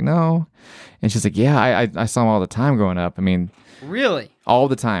yet?" We're like, "No," and she's like, "Yeah, I saw them all the time growing up. I mean, really, all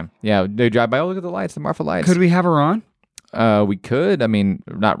the time. Yeah, they drive by. Oh, look at the lights, the Marfa Lights. Could we have her on? We could. I mean,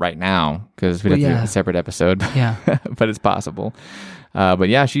 not right now because we'd have to do a separate episode. Yeah, but it's possible. But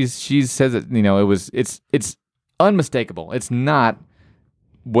yeah, she says that it's unmistakable. It's not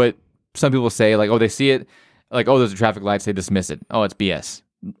what some people say. Like, oh, they see it. Like, oh, those are traffic lights. They dismiss it. Oh, it's BS.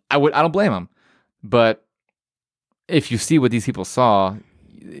 I don't blame them. But if you see what these people saw,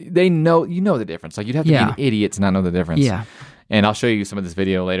 they know the difference. Like, you'd have to be an idiot to not know the difference. Yeah. And I'll show you some of this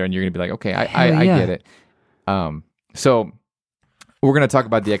video later, and you're gonna be like, okay, I get it. So we're going to talk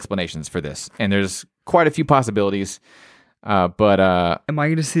about the explanations for this, and there's quite a few possibilities, but... Am I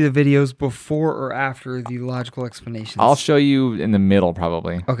going to see the videos before or after the logical explanations? I'll show you in the middle,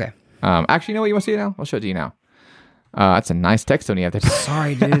 probably. Okay. Actually, you know what? You want to see it now? I'll show it to you now. That's a nice text tone you have there.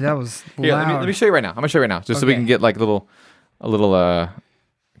 Sorry, dude. That was loud. Here, let me show you right now. I'm going to show you right now, just so we can get like a little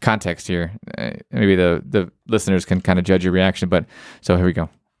context here. Maybe the listeners can kind of judge your reaction, but... So here we go.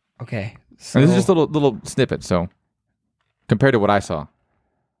 Okay. So... And this is just a little snippet, so... Compared to what I saw.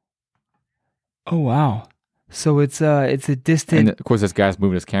 Oh wow! So it's a distant. And of course, this guy's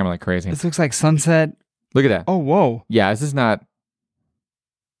moving his camera like crazy. This looks like sunset. Look at that! Oh whoa! Yeah, this is not.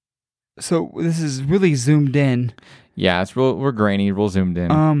 So this is really zoomed in. Yeah, it's real grainy, real zoomed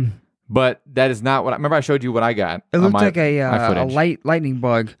in. But that is not what. Remember, I showed you what I got. It looked like a lightning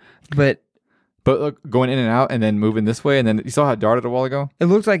bug, but look, going in and out, and then moving this way, and then you saw how it darted a while ago. It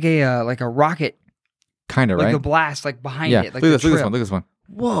looked like a rocket. Kind of, like right? Like the blast, like behind it. Like look at this one.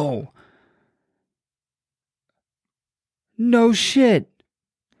 Whoa. No shit.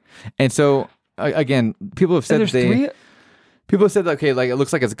 And so, again, people have said people have said, okay, like it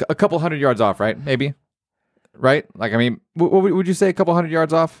looks like it's a couple 100 yards off, right? Maybe. Right? Like, I mean, what would you say, a couple 100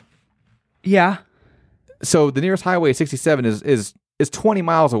 yards off? Yeah. So the nearest highway, 67, is 20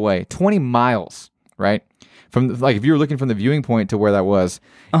 miles away. 20 miles, right? From like if you were looking from the viewing point to where that was,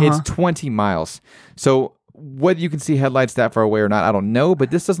 it's 20 miles. So whether you can see headlights that far away or not, I don't know. But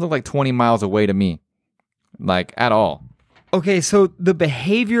this doesn't look like 20 miles away to me, like at all. Okay, so the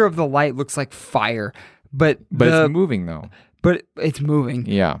behavior of the light looks like fire, but it's moving though. But it's moving.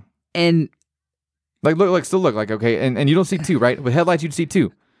 Yeah. And still look like okay, and you don't see two, right? With headlights, you'd see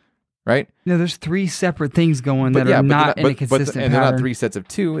two, right? No, there's three separate things going that are not in a consistent pattern. And they're not three sets of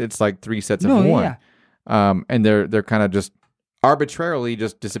two. It's like three sets of one. Yeah. And they're kind of just arbitrarily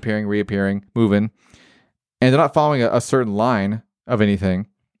just disappearing, reappearing, moving, and they're not following a certain line of anything.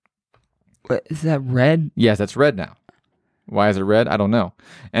 What, is that red? Yes, that's red now. Why is it red? I don't know.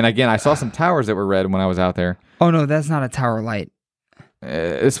 And again, I saw some towers that were red when I was out there. Oh no, that's not a tower light.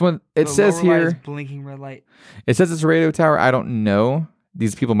 This one, it says here, light is blinking red light. It says it's a radio tower. I don't know.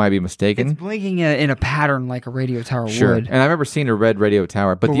 These people might be mistaken. It's blinking in a pattern like a radio tower would. And I remember seeing a red radio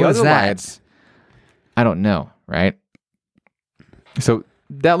tower, but the other lights, I don't know, right? So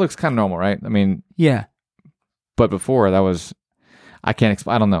that looks kind of normal, right? I mean, yeah. But before that was, I can't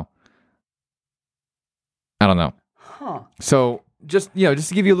explain. I don't know. Huh. So just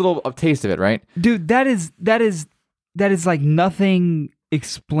to give you a little taste of it, right? Dude, that is like nothing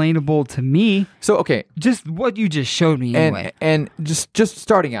explainable to me. So, okay. Just what you just showed me anyway. And just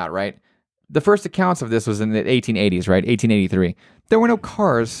starting out, right? The first accounts of this was in the 1880s, right? 1883. There were no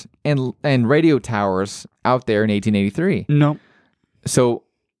cars and radio towers out there in 1883. No. So,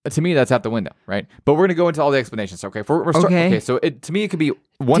 to me, that's out the window, right? But we're going to go into all the explanations, okay? Okay, so to me, it could be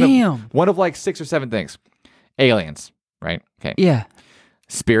one of like 6 or 7 things. Aliens, right? Okay. Yeah.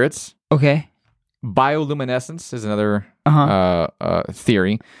 Spirits. Okay. Bioluminescence is another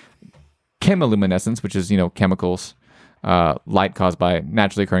theory. Chemiluminescence, which is, chemicals, light caused by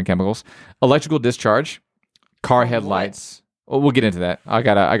naturally occurring chemicals. Electrical discharge. Car headlights. Well, we'll get into that. I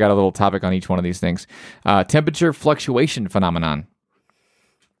got a little topic on each one of these things. Temperature fluctuation phenomenon,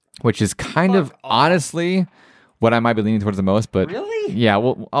 which is kind of honestly what I might be leaning towards the most. But really, yeah.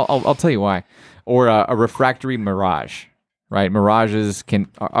 Well, I'll tell you why. Or a refractory mirage, right? Mirages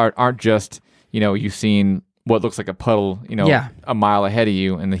aren't just you've seen what looks like a puddle, a mile ahead of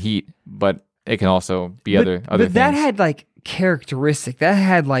you in the heat, but it can also be other things. But that had like characteristic. That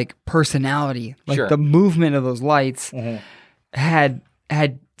had like personality. Like the movement of those lights had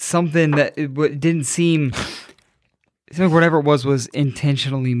something that it didn't seem. Whatever it was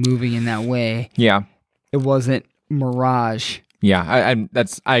intentionally moving in that way. Yeah, it wasn't mirage. Yeah,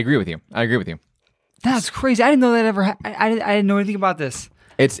 I agree with you. That's crazy. I didn't know that ever. I didn't know anything about this.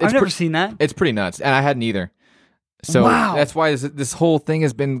 I've never seen that. It's pretty nuts, and I hadn't either. So that's why this whole thing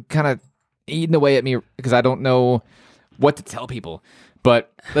has been kind of eating away at me because I don't know what to tell people.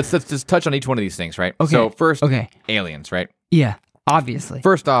 But let's just touch on each one of these things, right? Okay. So first, aliens, right? Yeah, obviously.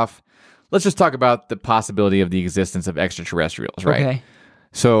 First off, let's just talk about the possibility of the existence of extraterrestrials, right? Okay.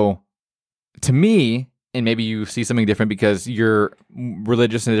 So to me, and maybe you see something different because you're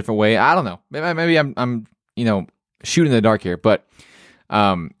religious in a different way. I don't know. Maybe I'm shooting in the dark here, but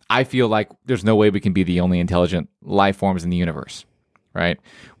I feel like there's no way we can be the only intelligent life forms in the universe, right?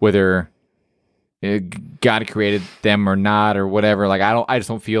 Whether God created them or not or whatever. Like I just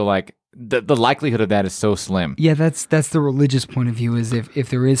don't feel like the likelihood of that is so slim. Yeah, that's the religious point of view. Is if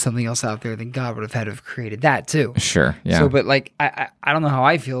there is something else out there, then God would have had to have created that too. Sure. Yeah. So, but like I don't know how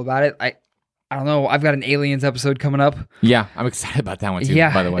I feel about it. I don't know. I've got an aliens episode coming up. Yeah, I'm excited about that one too.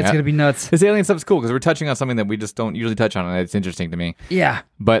 Yeah, by the way, it's gonna be nuts. This alien stuff is cool because we're touching on something that we just don't usually touch on, and it's interesting to me. Yeah.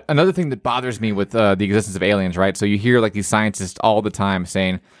 But another thing that bothers me with the existence of aliens, right? So you hear like these scientists all the time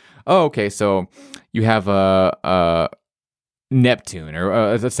saying, "Oh, okay, so you have a Neptune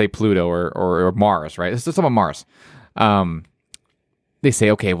or let's say Pluto or Mars, right? This is some of Mars." They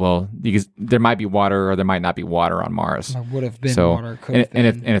say, okay, well, there might be water or there might not be water on Mars. There would have been water. And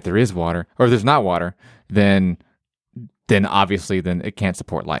if there is water or if there's not water, then obviously it can't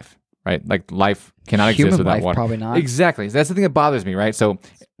support life, right? Like life cannot exist without life, water. Probably not. Exactly. That's the thing that bothers me, right? So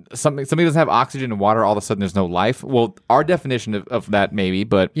somebody doesn't have oxygen and water, all of a sudden there's no life. Well, our definition of that maybe,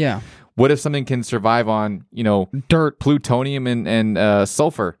 but yeah. What if something can survive on dirt, plutonium and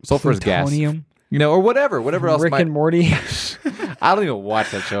sulfur? Sulfur is gas. Plutonium. Or whatever else. Rick and Morty. I don't even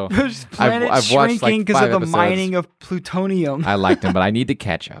watch that show. There's planets shrinking because of the mining of plutonium. I liked them, but I need to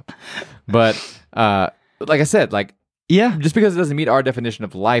catch up. But like I said, yeah, just because it doesn't meet our definition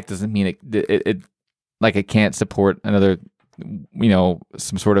of life doesn't mean it can't support another,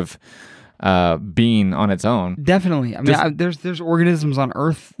 some sort of being on its own. Definitely. I mean, there's organisms on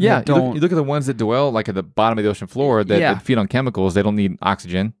Earth. Yeah, you look at the ones that dwell at the bottom of the ocean floor that feed on chemicals. They don't need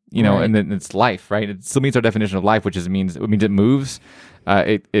oxygen, right. And then it's life, right? It still meets our definition of life, which means it moves.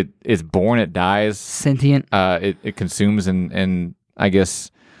 It is born, it dies, sentient. It consumes and I guess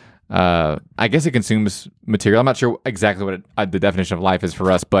it consumes material. I'm not sure exactly what the definition of life is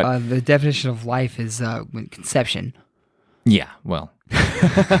for us, but the definition of life is conception. Yeah. Well.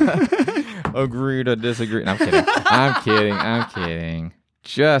 Agree to disagree. No, I'm kidding.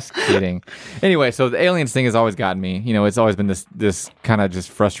 Just kidding. Anyway, so the aliens thing has always gotten me. It's always been this kind of just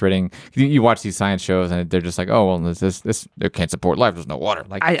frustrating. You watch these science shows and they're just like, oh, well, this they can't support life. There's no water.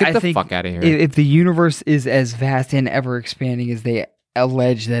 Like, get the fuck out of here. If the universe is as vast and ever expanding as they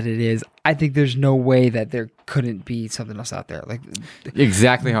allege that it is, I think there's no way that there couldn't be something else out there. Like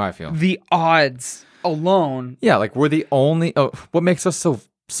exactly how I feel. The odds alone. Yeah, like we're the only. Oh, what makes us so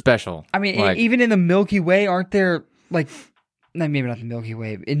special? I mean, even in the Milky Way, aren't there maybe not the Milky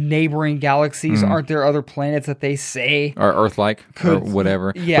Way, in neighboring galaxies, aren't there other planets that they say are Earth-like or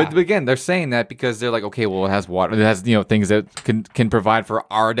whatever? Yeah. But again, they're saying that because they're like, okay, well, it has water, it has things that can provide for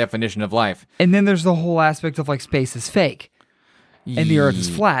our definition of life. And then there's the whole aspect of space is fake, and the Earth is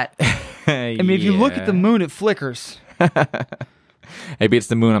flat. I mean, if you look at the moon, it flickers. Maybe it's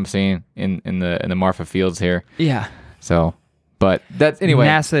the moon I'm seeing in the Marfa fields here. Yeah. So, But that's anyway.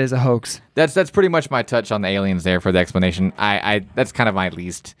 NASA is a hoax. That's pretty much my touch on the aliens there for the explanation. I that's kind of my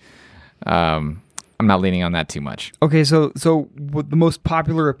least. I'm not leaning on that too much. Okay, so the most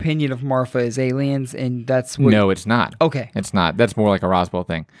popular opinion of Marfa is aliens, and that's what... No, it's not. Okay, it's not. That's more like a Roswell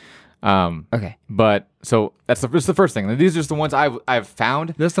thing. Okay, but so that's the first thing. These are just the ones I've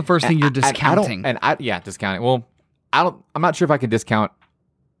found. That's the first thing you're discounting. Discounting. Well, I'm not sure if I can discount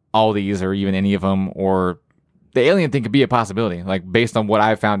all these or even any of them, or the alien thing could be a possibility. Like based on what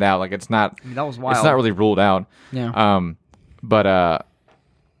I found out, like it's not. I mean, that was wild. It's not really ruled out. Yeah. But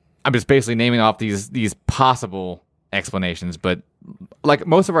I'm just basically naming off these possible explanations, but like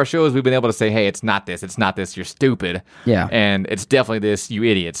most of our shows, we've been able to say, hey, it's not this, you're stupid. Yeah. And it's definitely this, you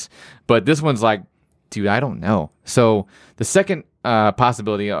idiots. But this one's like, dude, I don't know. So the second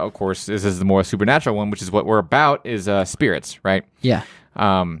possibility, of course, is the more supernatural one, which is what we're about, is spirits, right? Yeah.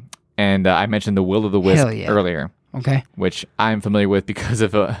 And I mentioned the Will-o'-the-Wisp earlier. Okay. Which I'm familiar with because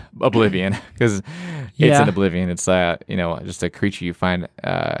of Oblivion, because it's in Oblivion. It's just a creature you find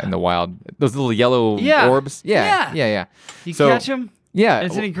in the wild. Those little yellow orbs. Yeah. You catch them. Yeah.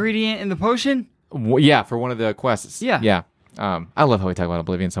 It's an ingredient in the potion. Yeah, for one of the quests. Yeah. I love how we talk about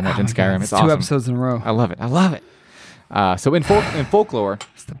Oblivion so much in Skyrim. God, it's awesome. 2 episodes in a row. I love it. So in folklore,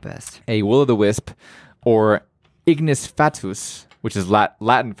 it's the best. A will-o'-the-wisp, or ignis fatuus, which is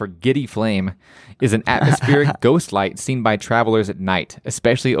Latin for giddy flame, is an atmospheric ghost light seen by travelers at night,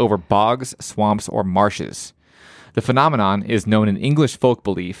 especially over bogs, swamps, or marshes. The phenomenon is known in English folk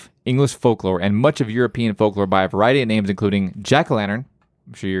belief, English folklore, and much of European folklore by a variety of names, including jack-o'-lantern,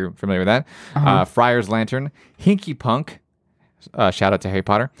 I'm sure you're familiar with that, friar's lantern, hinky punk, shout out to Harry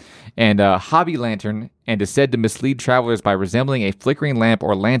Potter, and hobby lantern, and is said to mislead travelers by resembling a flickering lamp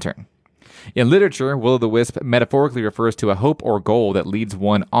or lantern. In literature, will-o'-the-wisp metaphorically refers to a hope or goal that leads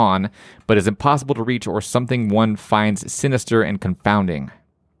one on, but is impossible to reach, or something one finds sinister and confounding.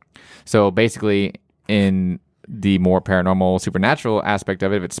 So basically, in the more paranormal, supernatural aspect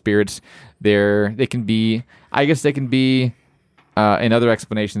of it, if it's spirits, they can be, in other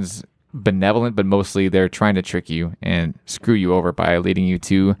explanations, benevolent, but mostly they're trying to trick you and screw you over by leading you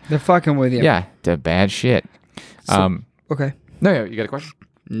to... They're fucking with you. Yeah, to bad shit. Okay. No, you got a question?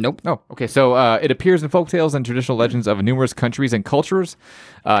 Nope. Oh, okay. So it appears in folktales and traditional legends of numerous countries and cultures.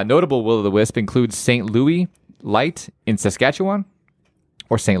 Notable will-o'-the-wisp includes St. Louis Light in Saskatchewan,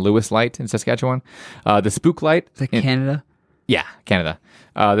 or St. Louis Light in Saskatchewan. The Spook Light. Is that Canada? Yeah, Canada.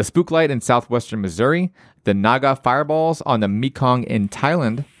 The Spook Light in southwestern Missouri. The Naga Fireballs on the Mekong in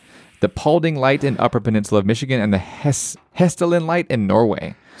Thailand. The Paulding Light in Upper Peninsula of Michigan, and the Hestelin Light in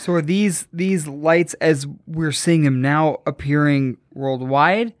Norway. So are these lights, as we're seeing them now, appearing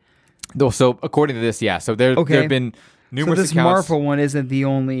worldwide? So according to this, yeah. So there have been numerous accounts. So this Marfa one isn't the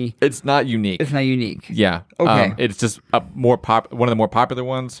only... It's not unique. It's not unique. Yeah. Okay. It's just one of the more popular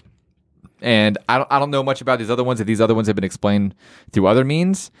ones. And I don't know much about these other ones, if these other ones have been explained through other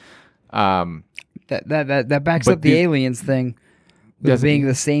means. That backs up the aliens thing. With being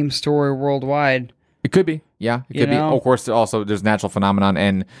the same story worldwide. It could be, yeah. It could be. Of course, also there's natural phenomenon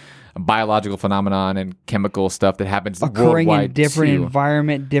and biological phenomenon and chemical stuff that happens occurring worldwide in different too.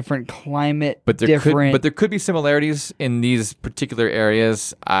 Environment, different climate, but there could be similarities in these particular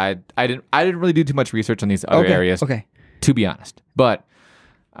areas. I didn't really do too much research on these other areas. Okay. To be honest, but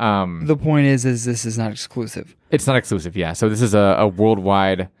the point is this is not exclusive. It's not exclusive, yeah. So this is a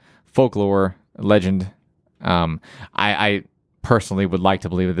worldwide folklore legend. I personally would like to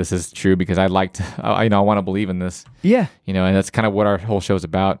believe that this is true, because I want to believe in this. Yeah. And that's kind of what our whole show's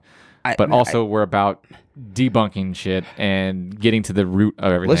about. We're about debunking shit and getting to the root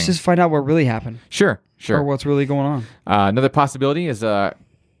of everything. Let's just find out what really happened. Sure. Or what's really going on. Another possibility is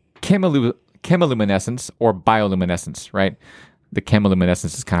chemiluminescence or bioluminescence, right? The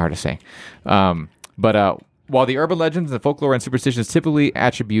chemiluminescence is kind of hard to say. But while the urban legends and folklore and superstitions typically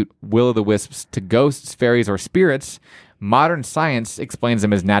attribute will-o'-the-wisps to ghosts, fairies, or spirits, modern science explains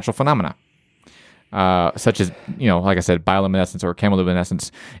them as natural phenomena, such as, like I said, bioluminescence or chemiluminescence.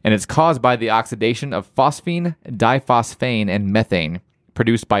 And it's caused by the oxidation of phosphine, diphosphane, and methane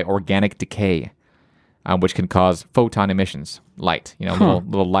produced by organic decay, which can cause photon emissions, light,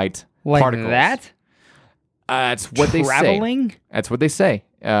 little light like particles. That? That's what they say. Traveling? That's what they say.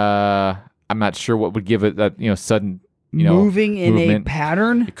 I'm not sure what would give it that, sudden... moving in movement. A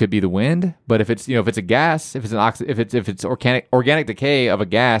pattern. It could be the wind, but if it's if it's a gas, if it's organic decay of a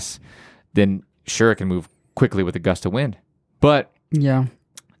gas, then sure it can move quickly with a gust of wind. But yeah,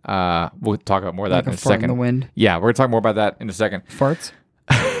 we'll talk about more of that in a second. In the wind. Yeah, we're gonna talk more about that in a second. Farts.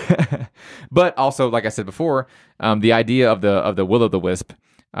 But also, like I said before, the idea of the will-o'-the-wisp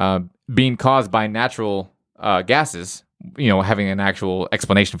being caused by natural gases, having an actual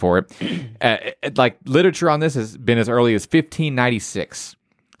explanation for it. Like literature on this has been as early as 1596.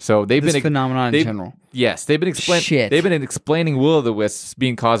 So they've been phenomenon in general. Yes, they've been explaining will-o'-the-wisps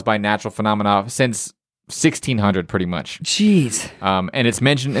being caused by natural phenomena since 1600, pretty much. Jeez. And it's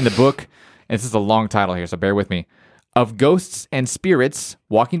mentioned in the book, and this is a long title here, so bear with me. Of ghosts and spirits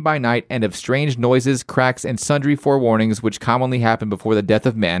walking by night, and of strange noises, cracks, and sundry forewarnings which commonly happen before the death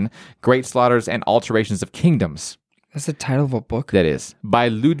of men, great slaughters and alterations of kingdoms. That's the title of a book? That is. By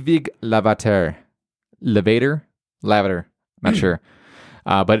Ludwig Lavater. Lavater? Not sure.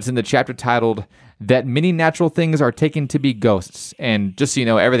 But it's in the chapter titled That Many Natural Things Are Taken to Be Ghosts. And just so you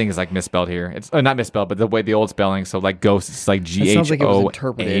know, everything is like misspelled here. It's not misspelled, but the way the old spelling. So like ghosts, it's like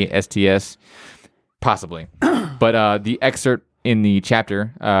Ghosts. Possibly. But the excerpt in the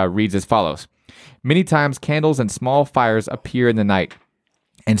chapter reads as follows. Many times candles and small fires appear in the night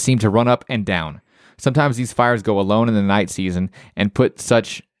and seem to run up and down. Sometimes these fires go alone in the night season and put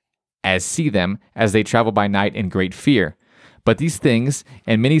such as see them as they travel by night in great fear. But these things,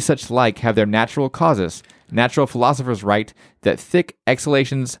 and many such like, have their natural causes. Natural philosophers write that thick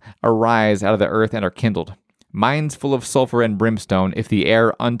exhalations arise out of the earth and are kindled. Mines full of sulfur and brimstone, if the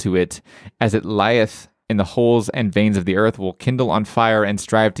air unto it, as it lieth in the holes and veins of the earth, will kindle on fire and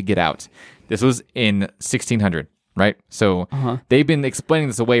strive to get out. This was in 1600, right? So they've been explaining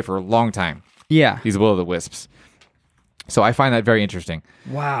this away for a long time. Yeah. These will-o'-the-wisps. So I find that very interesting.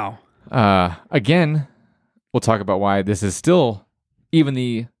 Wow. Again, we'll talk about why this is still, even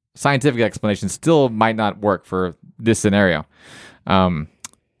the scientific explanation still might not work for this scenario.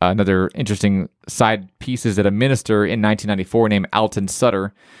 Another interesting side piece is that a minister in 1994 named Alton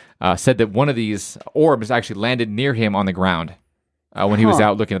Sutter said that one of these orbs actually landed near him on the ground when he was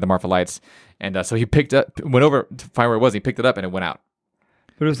out looking at the Marfa Lights. And so he went over to find where it was. He picked it up and it went out.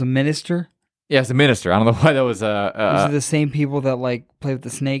 But it was a minister? Yeah, it's a minister. I don't know why that was. Was it the same people that like play with the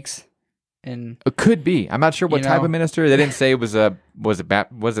snakes? And it could be. I'm not sure what type of minister. They didn't say it was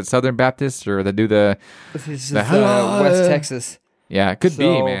it Southern Baptist or they do the. This is West Texas. Yeah, it could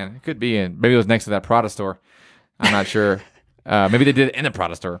be, man. It could be. And maybe it was next to that Prada store. I'm not sure. Maybe they did it in the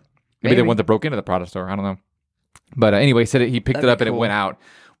Prada store. Maybe they broke into the Prada store. I don't know. But anyway, he said he picked it up and it went out,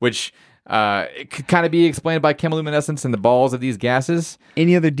 which it could kind of be explained by chemiluminescence and the balls of these gases.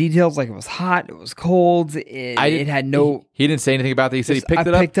 Any other details? Like it was hot, it was cold, it had no... He didn't say anything about that. He said he picked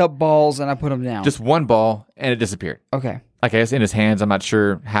it up. I picked up balls and I put them down. Just one ball and it disappeared. Okay. Like I guess in his hands. I'm not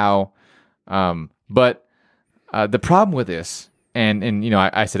sure how. But the problem with this... And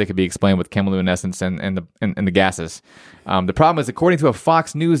I said it could be explained with chemiluminescence and the gases. The problem is, according to a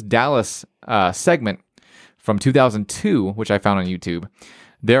Fox News Dallas segment from 2002, which I found on YouTube,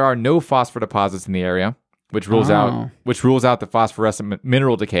 there are no phosphor deposits in the area, which rules out the phosphorescent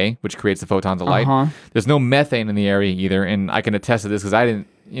mineral decay, which creates the photons of light. There's no methane in the area either, and I can attest to this because I didn't.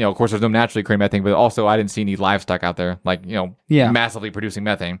 Of course, there's no naturally occurring methane, but also I didn't see any livestock out there, massively producing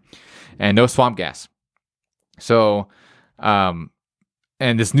methane, and no swamp gas. So.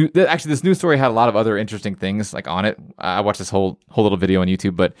 And this news story had a lot of other interesting things like on it. I watched this whole little video on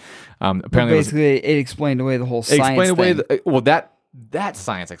YouTube, but apparently it explained away the whole science thing. That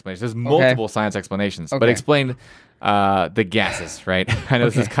science explanation. There's multiple science explanations, but explained the gases, right? I know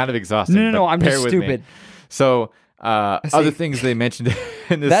this is kind of exhausting. No, I'm just stupid. So other things they mentioned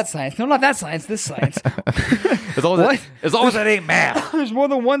in this. That science. No, not that science. This science. as long as it ain't math. There's more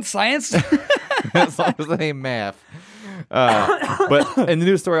than one science. As long as it ain't math. But in the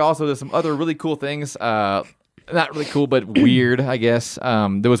news story also there's some other really cool things, not really cool but weird, I guess.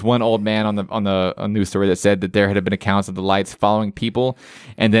 There was one old man on the news story that said that there had been accounts of the lights following people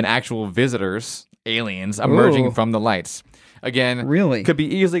and then actual visitors, aliens, emerging from the lights. Again, really could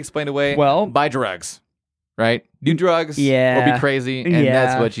be easily explained away by drugs, right? Do drugs or be crazy, and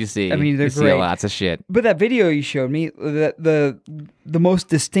that's what you see. I mean, they're great. See lots of shit. But that video you showed me, the most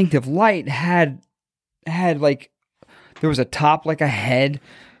distinctive light had like there was a top like a head.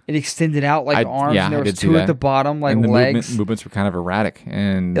 It extended out like arms, and there was two at the bottom, like and the legs. Movements were kind of erratic,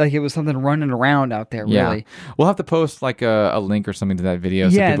 and like it was something running around out there. Yeah. Really, we'll have to post like a link or something to that video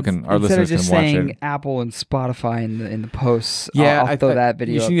so people our listeners can watch it. Instead of just saying Apple and Spotify in the posts, yeah, I'll throw that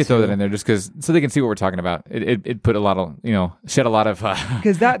video. You need to throw that in there just so they can see what we're talking about. It put a lot of shed a lot of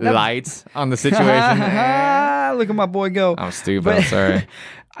lights on the situation. Look at my boy go! I'm stupid. I'm sorry.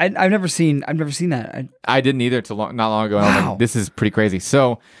 I've never seen that. I didn't either till not long ago. Wow. I was like, this is pretty crazy.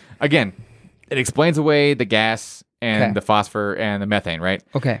 So again, it explains away the gas and the phosphor and the methane, right?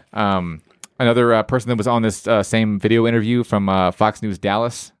 Okay. Another person that was on this same video interview from Fox News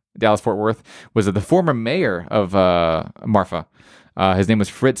Dallas Fort Worth was the former mayor of Marfa. His name was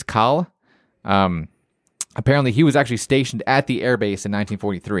Fritz Kahl. Apparently, he was actually stationed at the airbase in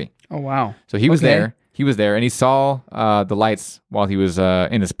 1943. Oh, wow. So he was there. He was there, and he saw the lights while he was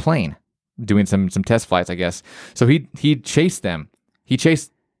in his plane doing some test flights, I guess. So he chased them. He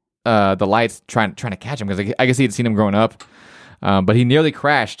chased the lights trying to catch them because I guess he had seen them growing up. But he nearly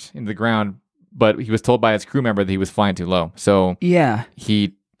crashed into the ground, but he was told by his crew member that he was flying too low. So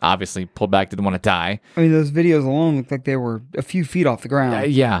he obviously pulled back, didn't want to die. I mean, those videos alone looked like they were a few feet off the ground.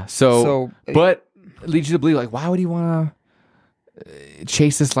 But it leads you to believe, like, why would he want to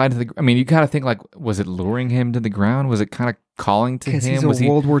chase this light to the ground? I mean, you kind of think, like, was it luring him to the ground? Was it kind of calling to him? Because he's a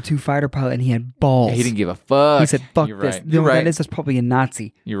World War II fighter pilot and he had balls. Yeah, he didn't give a fuck. He said, fuck You're this. Right. You know what that is? That's probably a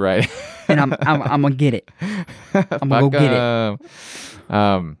Nazi. You're right. And I'm going to get it. I'm going to go get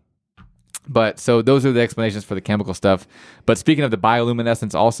it. But so those are the explanations for the chemical stuff. But speaking of the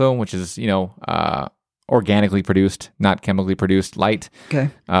bioluminescence also, which is, organically produced, not chemically produced light. Okay.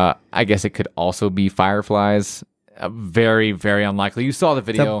 I guess it could also be fireflies. Very, very unlikely. You saw the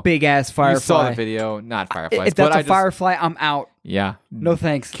video. It's a big ass firefly. You saw the video, not fireflies. If that's a firefly, I'm out. Yeah. No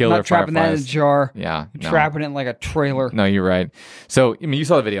thanks. Killer not trapping that in a jar. Yeah. Trapping it in like a trailer. No, you're right. So, I mean, you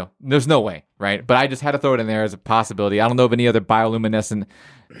saw the video. There's no way, right? But I just had to throw it in there as a possibility. I don't know of any other bioluminescent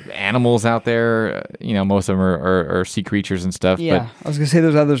animals out there. Most of them are sea creatures and stuff. Yeah. I was going to say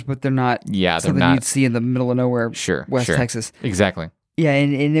there's others, but they're not something you'd see in the middle of nowhere. Sure. West Texas. Exactly. Yeah,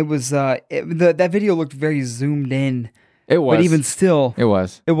 and it was that video looked very zoomed in. It was, but even still,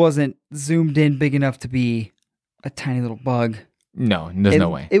 it wasn't zoomed in big enough to be a tiny little bug. No, there's no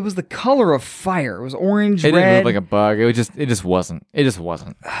way. It was the color of fire. It was orange, red. It didn't look like a bug. It just wasn't. It just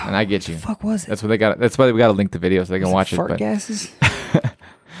wasn't. And I get you. What the fuck was it? That's what they got. That's why we got to link the video so they can watch it. Fart gases.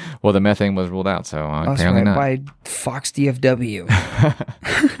 Well, the methane was ruled out, so apparently not. By Fox DFW.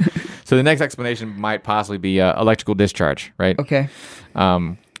 So the next explanation might possibly be electrical discharge, right? Okay.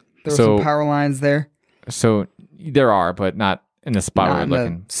 There were some power lines there. So there are, but not in the spot we're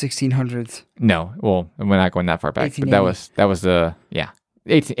looking. 1600s. No, well, we're not going that far back. But that was the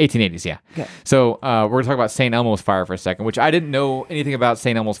 1880s. Yeah. Okay. So we're gonna talk about St. Elmo's fire for a second, which I didn't know anything about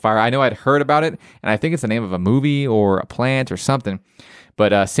St. Elmo's fire. I know I'd heard about it, and I think it's the name of a movie or a plant or something.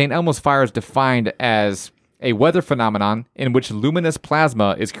 But St. Elmo's fire is defined as a weather phenomenon in which luminous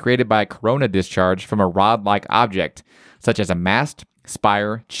plasma is created by a corona discharge from a rod-like object, such as a mast,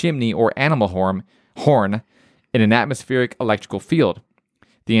 spire, chimney, or animal horn in an atmospheric electrical field.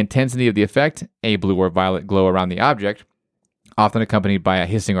 The intensity of the effect, a blue or violet glow around the object, often accompanied by a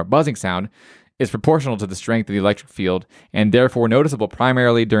hissing or buzzing sound, is proportional to the strength of the electric field and therefore noticeable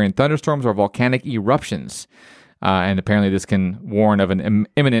primarily during thunderstorms or volcanic eruptions. And apparently this can warn of an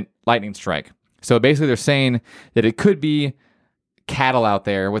imminent lightning strike. So basically they're saying that it could be cattle out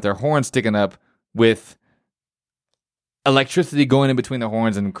there with their horns sticking up with electricity going in between the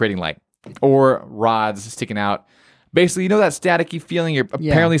horns and creating light. Or rods sticking out. Basically, that staticky feeling you're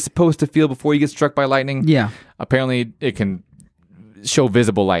apparently supposed to feel before you get struck by lightning? Yeah. Apparently it can show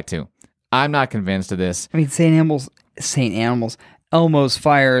visible light too. I'm not convinced of this. I mean, St. Elmo's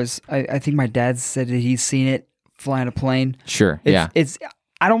fires, I think my dad said that he's seen it flying a plane. Sure, It's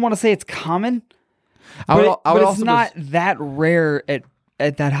I don't want to say it's common, but it's not that rare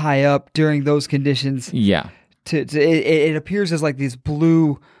at that high up during those conditions. Yeah. It appears as like this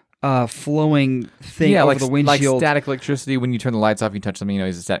blue flowing thing over the windshield. Like static electricity when you turn the lights off, you touch something,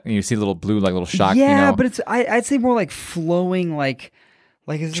 you see a little blue, like little shock. Yeah, but it's I'd say more like flowing, like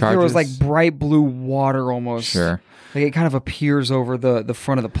as if there was like bright blue water almost. Sure. Like it kind of appears over the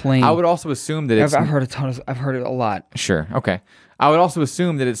front of the plane. I would also assume that I've heard I've heard it a lot. Sure. Okay. I would also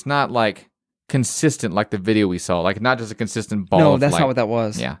assume that it's not like consistent like the video we saw, like not just a consistent ball. No, of that's light. not what that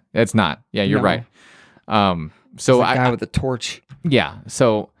was. Yeah, it's not. Yeah, you're right. So the guy with the torch. Yeah.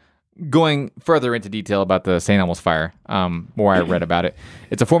 So going further into detail about the St. Elmo's fire, more I read about it.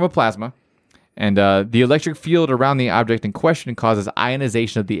 It's a form of plasma, and the electric field around the object in question causes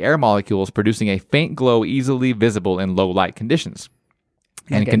ionization of the air molecules, producing a faint glow easily visible in low light conditions.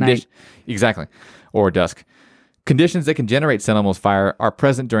 Like at night. Exactly, or dusk. Conditions that can generate St. Elmo's fire are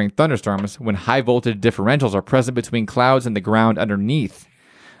present during thunderstorms when high voltage differentials are present between clouds and the ground underneath.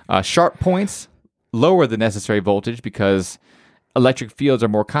 Sharp points lower the necessary voltage because electric fields are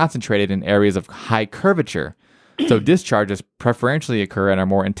more concentrated in areas of high curvature. So discharges preferentially occur and are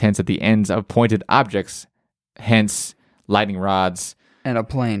more intense at the ends of pointed objects, hence lightning rods. And a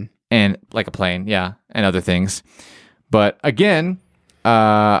plane. And like a plane, yeah, and other things. But again,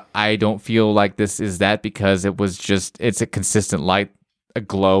 I don't feel like this is that because it's a consistent light, a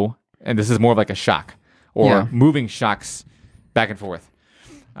glow, and this is more of like a shock or moving shocks back and forth.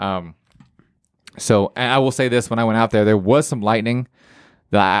 So, and I will say this, when I went out there was some lightning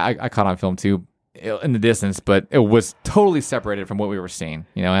that I caught on film too, in the distance, but it was totally separated from what we were seeing.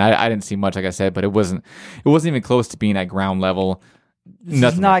 And I didn't see much, like I said, but it wasn't even close to being at ground level.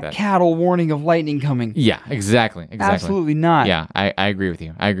 This is not like cattle warning of lightning coming. Yeah, exactly. Absolutely not. Yeah, I agree with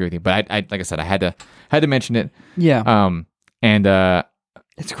you. But I like I said, I had to mention it. Yeah. And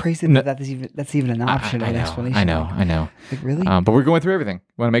it's crazy that's even an option. An explanation. I know. Like really? But we're going through everything.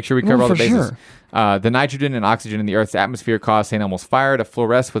 We want to make sure we cover all the bases. Sure. The nitrogen and oxygen in the Earth's atmosphere cause St. Elmo's fire to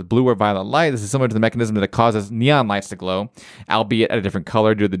fluoresce with blue or violet light. This is similar to the mechanism that causes neon lights to glow, albeit at a different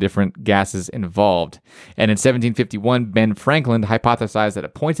color due to the different gases involved. And in 1751, Ben Franklin hypothesized that a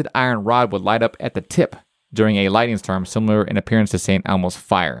pointed iron rod would light up at the tip during a lightning storm, similar in appearance to St. Elmo's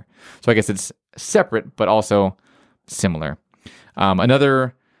fire. So I guess it's separate, but also similar.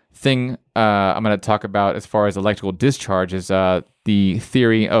 Another thing I'm going to talk about as far as electrical discharge is the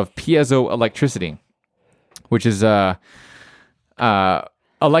theory of piezoelectricity, which is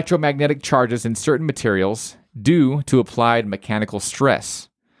electromagnetic charges in certain materials due to applied mechanical stress.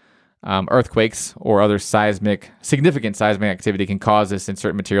 Earthquakes or other significant seismic activity can cause this in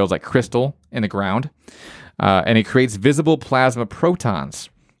certain materials like crystal in the ground, and it creates visible plasma photons.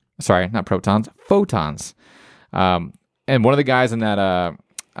 And one of the guys in that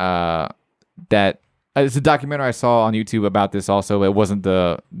it's a documentary I saw on YouTube about this also. It wasn't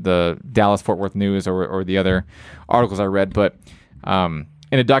the Dallas-Fort Worth News or the other articles I read, but in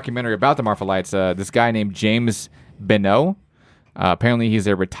a documentary about the Marfa Lights, this guy named James Benoit, apparently he's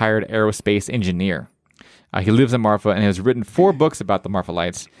a retired aerospace engineer. He lives in Marfa and has written 4 books about the Marfa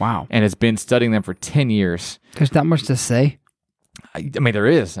Lights. Wow. And has been studying them for 10 years. There's not much to say. I mean, there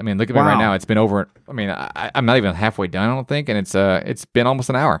is. I mean, look at me right now. It's been over. I mean, I'm not even halfway done, I don't think, and it's been almost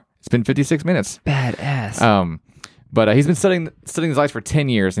an hour. It's been 56 minutes. Badass. But he's been studying these lights for 10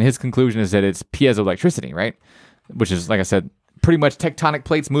 years, and his conclusion is that it's piezoelectricity, right? Which is, like I said, pretty much tectonic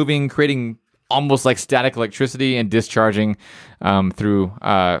plates moving, creating almost like static electricity and discharging through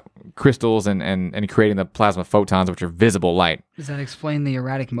crystals and creating the plasma photons, which are visible light. Does that explain the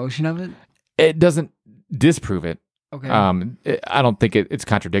erratic motion of it? It doesn't disprove it. Okay. I don't think it's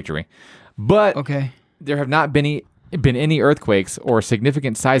contradictory, but there have not been any earthquakes or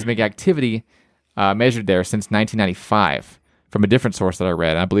significant seismic activity measured there since 1995 from a different source that I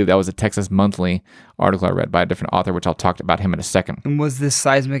read. I believe that was a Texas Monthly article I read by a different author, which I'll talk about him in a second. And was this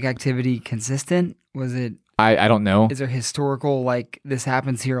seismic activity consistent? Was it? I don't know. Is there historical, like, this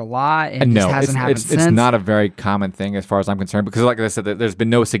happens here a lot and no, just hasn't happened since? It's not a very common thing as far as I'm concerned because, like I said, there's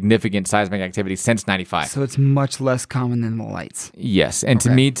been no significant seismic activity since 95. So it's much less common than the lights. Yes, and to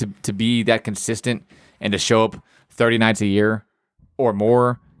me, to be that consistent and to show up 30 nights a year or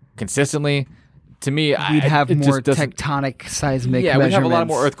more consistently, to me, we'd have more tectonic seismic measurements. We'd have a lot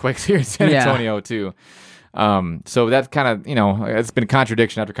more earthquakes here in San Antonio, too. So that's kind of, it's been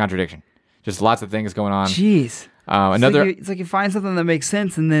contradiction after contradiction. Just lots of things going on. Jeez. It's like you find something that makes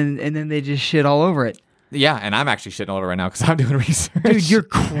sense and then they just shit all over it. Yeah, and I'm actually shitting all over it right now because I'm doing research. Dude, you're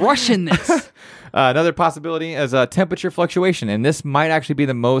crushing this. Another possibility is temperature fluctuation, and this might actually be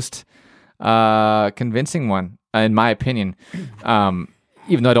the most convincing one, in my opinion,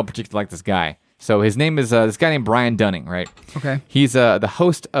 even though I don't particularly like this guy. So his name is this guy named Brian Dunning, right? Okay. He's the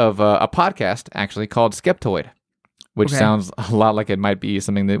host of a podcast, actually, called Skeptoid, which sounds a lot like it might be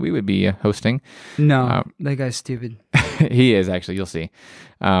something that we would be hosting. No, that guy's stupid. He is, actually. You'll see.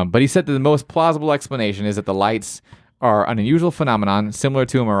 But he said that the most plausible explanation is that the lights are an unusual phenomenon similar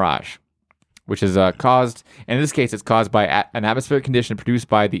to a mirage, which is caused, and in this case, it's caused by an atmospheric condition produced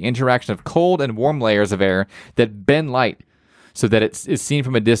by the interaction of cold and warm layers of air that bend light so that it's seen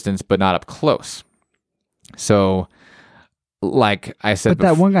from a distance but not up close. So, like I said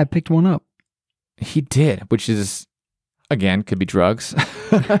before, that one guy picked one up. He did, which is... Again, could be drugs.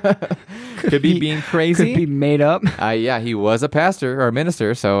 Could be being crazy. Could be made up. Yeah, he was a pastor or a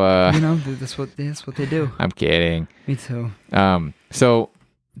minister, so... that's what they do. I'm kidding. Me too. So,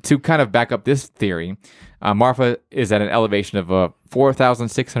 to kind of back up this theory, Marfa is at an elevation of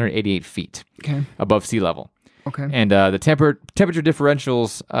 4,688 feet above sea level. Okay. And the temperature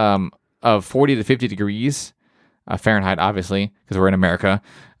differentials of 40 to 50 degrees Fahrenheit, obviously, because we're in America,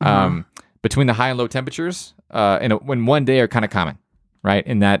 between the high and low temperatures... when one day are kind of common, right?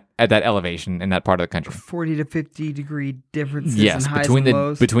 At that elevation in that part of the country. 40 to 50 degree differences. Yes, in highs between and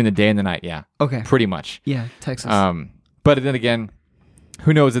lows. between the day and the night. Yeah. Okay. Pretty much. Yeah, Texas. But then again,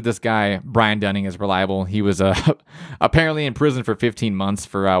 who knows that this guy Brian Dunning is reliable? He was apparently in prison for 15 months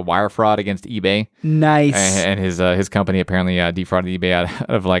for wire fraud against eBay. Nice. And his company apparently defrauded eBay out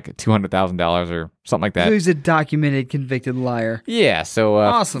of like $200,000 or something like that. So he's a documented convicted liar. Yeah. So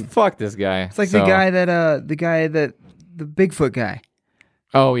awesome. Fuck this guy. It's like the Bigfoot guy.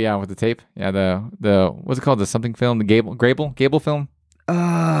 Oh yeah, with the tape. Yeah, the what's it called? The something film? The Gable film?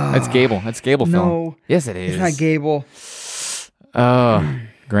 It's Gable. It's Gable film. No. Yes, it is. It's not Gable.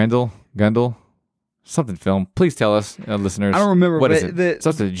 Grendel, something film. Please tell us, listeners. I don't remember. What is it? It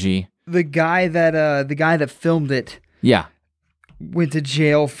starts with a G. The guy that filmed it. Yeah. Went to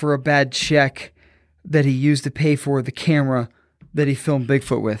jail for a bad check that he used to pay for the camera that he filmed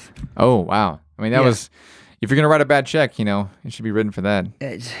Bigfoot with. Oh wow! I mean, that was. If you're gonna write a bad check, it should be written for that.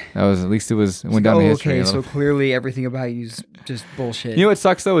 That was at least it went down the history. Okay, so clearly everything about you is just bullshit. You know what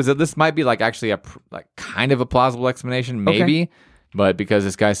sucks though is that this might be like actually a kind of a plausible explanation, maybe, but because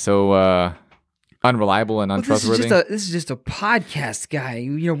this guy's so unreliable and untrustworthy. This is just a podcast guy.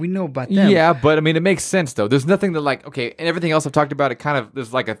 We know about them. Yeah, but I mean, it makes sense though. There's nothing that and everything else I've talked about. It kind of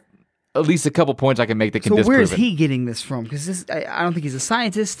there's like at least a couple points I can make that can disprove it. So where's he getting this from? Because I don't think he's a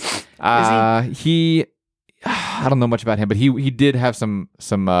scientist. Is he? I don't know much about him, but he did have some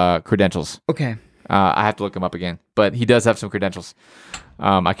credentials. Okay. I have to look him up again, but he does have some credentials.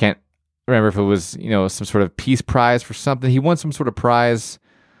 I can't remember if it was some sort of peace prize for something. He won some sort of prize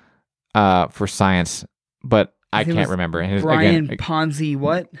for science, but I can't remember. Brian Ponzi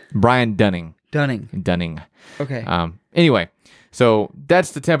what? Brian Dunning. Dunning. Okay. Anyway, so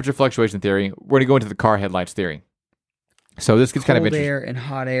that's the temperature fluctuation theory. We're going to go into the car headlights theory. So this gets kind of interesting. Cold air and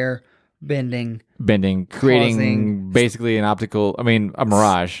hot air. Bending, creating basically a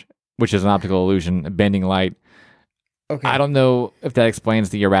mirage, which is an optical illusion, a bending light. Okay. I don't know if that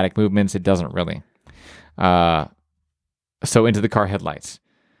explains the erratic movements. It doesn't really. So into the car headlights.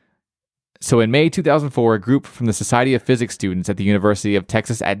 So in May 2004, a group from the Society of Physics students at the University of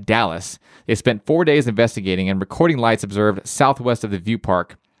Texas at Dallas, they spent 4 days investigating and recording lights observed southwest of the View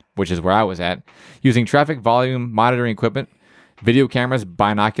Park, which is where I was at, using traffic volume monitoring equipment, video cameras,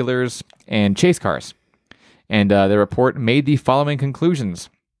 binoculars, and chase cars. And the report made the following conclusions.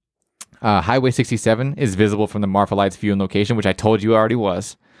 Highway 67 is visible from the Marfa Lights viewing location, which I told you already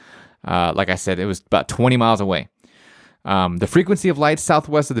was. Like I said, it was about 20 miles away. The frequency of lights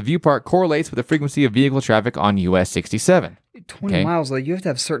southwest of the View Park correlates with the frequency of vehicle traffic on US 67. 20 miles, though, you have to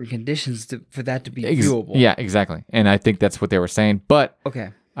have certain conditions for that to be viewable. Yeah, exactly. And I think that's what they were saying. But,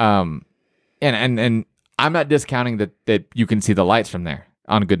 okay. And I'm not discounting that you can see the lights from there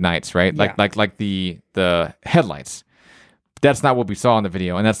on good nights, right? Yeah. Like the headlights. That's not what we saw in the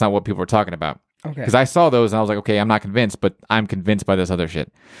video, and that's not what people were talking about. Okay. Because I saw those, and I was like, okay, I'm not convinced, but I'm convinced by this other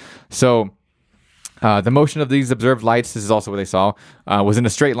shit. So the motion of these observed lights, this is also what they saw, was in a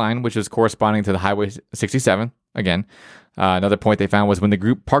straight line, which was corresponding to the Highway 67. Again, another point they found was when the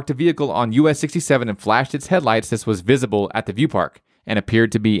group parked a vehicle on US 67 and flashed its headlights, this was visible at the View Park and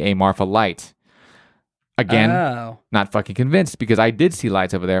appeared to be a Marfa light. Again, not fucking convinced because I did see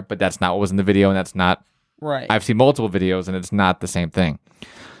lights over there, but that's not what was in the video, and that's not... Right. I've seen multiple videos, and it's not the same thing.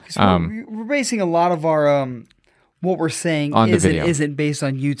 We're basing a lot of our... what we're saying isn't based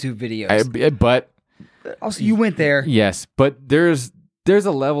on YouTube videos. But... Also, you went there. Yes, but there's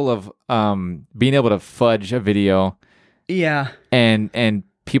a level of being able to fudge a video... Yeah. And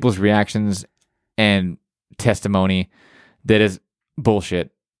people's reactions and testimony that is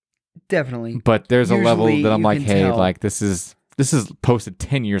bullshit. Definitely. But there's usually a level that I'm like, hey, tell. Like this is posted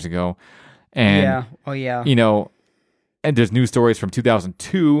 10 years ago. And yeah. Oh yeah. And there's news stories from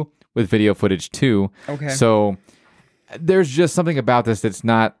 2002 with video footage too. Okay. So there's just something about this that's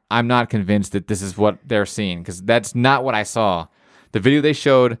I'm not convinced that this is what they're seeing because that's not what I saw. The video they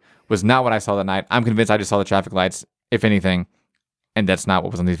showed was not what I saw that night. I'm convinced I just saw the traffic lights, if anything, and that's not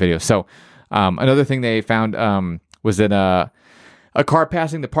what was on these videos. So another thing they found was that a car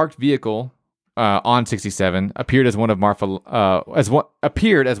passing the parked vehicle on 67 appeared as one Marfa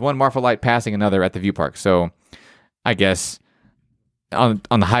light passing another at the View Park. So I guess on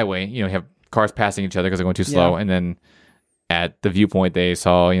the highway, you have cars passing each other because they're going too slow, and then at the viewpoint they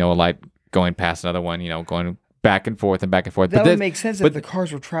saw a light going past another one, going back and forth and back and forth. That would make sense if the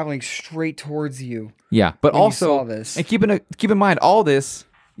cars were traveling straight towards you. Yeah, but also saw this. And keep in mind all this.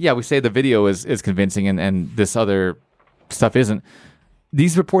 Yeah, we say the video is convincing, and this other stuff isn't.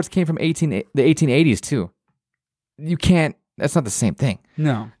 These reports came from the 1880s too. You can't. That's not the same thing.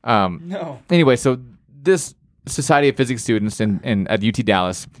 No. No. Anyway, so this Society of Physics students at UT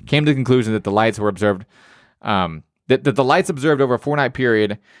Dallas came to the conclusion that the lights were observed. That the lights observed over a 4-night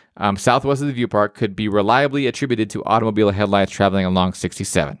period southwest of the View Park could be reliably attributed to automobile headlights traveling along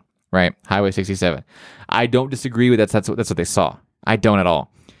 67. Right, Highway 67. I don't disagree with that. That's what they saw. I don't at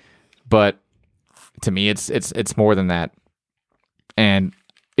all. But to me, it's more than that. And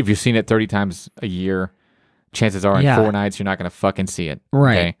if you've seen it 30 times a year, chances are in 4 nights you're not going to fucking see it.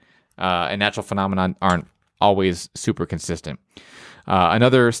 Right. Okay? And natural phenomena aren't always super consistent.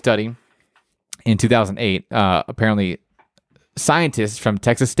 Another study in 2008, apparently scientists from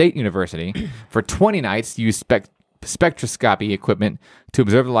Texas State University for 20 nights used spectroscopy equipment to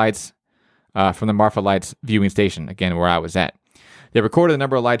observe the lights from the Marfa Lights viewing station, again, where I was at. They recorded a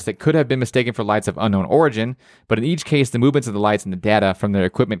number of lights that could have been mistaken for lights of unknown origin, but in each case, the movements of the lights and the data from their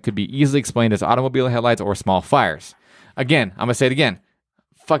equipment could be easily explained as automobile headlights or small fires. Again, I'm going to say it again.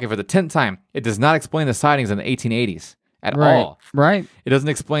 Fucking for the 10th time, it does not explain the sightings in the 1880s at all. Right. It doesn't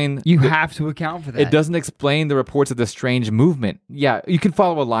explain... You have to account for that. It doesn't explain the reports of the strange movement. Yeah, you can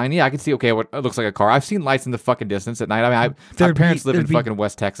follow a line. Yeah, I can see, okay, what it looks like a car. I've seen lights in the fucking distance at night. I mean, my parents live in fucking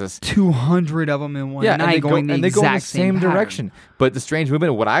West Texas. 200 of them in one night going the exact they go in the same direction. But the strange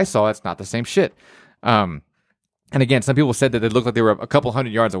movement, what I saw, it's not the same shit. And again, some people said that it looked like they were a couple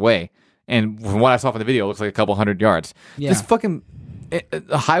hundred yards away. And from what I saw from the video, it looks like a couple hundred yards. Yeah. This fucking...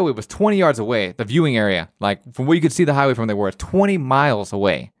 the highway was 20 yards away, the viewing area. Like, from where you could see the highway from they were, 20 miles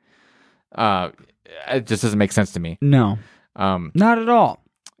away. It just doesn't make sense to me. No. Not at all.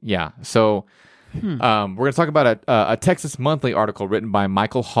 Yeah. So, we're going to talk about a Texas Monthly article written by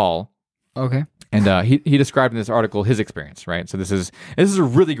Michael Hall. Okay. And he described in this article his experience, right? So this is a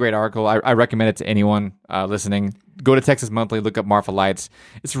really great article. I recommend it to anyone listening. Go to Texas Monthly, look up Marfa Lights.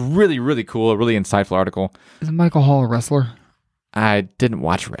 It's really, really cool, a really insightful article. Is Michael Hall a wrestler? I didn't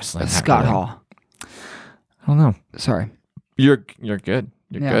watch wrestling. Scott Hall. I don't know. Sorry. You're good.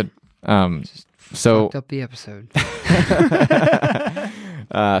 You're good. So fucked up the episode.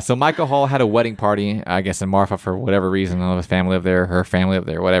 So Michael Hall had a wedding party, I guess, in Marfa for whatever reason. His family lived there, her family lived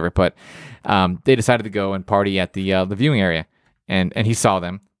there, whatever. But they decided to go and party at the viewing area, and he saw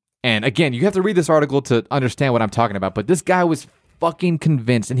them. And again, you have to read this article to understand what I'm talking about. But this guy was fucking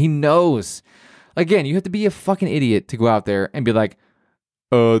convinced, and he knows. Again, you have to be a fucking idiot to go out there and be like,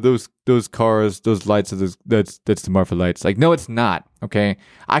 those cars, those lights, that's the Marfa Lights. Like, no, it's not, okay?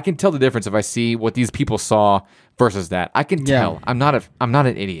 I can tell the difference if I see what these people saw versus that. I can tell. I'm not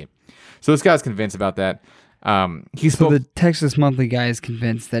an idiot. So this guy's convinced about that. So the Texas Monthly guy is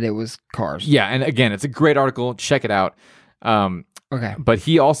convinced that it was cars. Yeah, and again, it's a great article. Check it out. Okay. But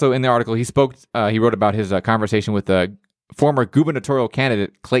he also, in the article, he wrote about his conversation with the former gubernatorial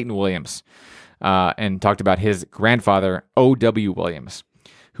candidate, Clayton Williams. And talked about his grandfather, O.W. Williams,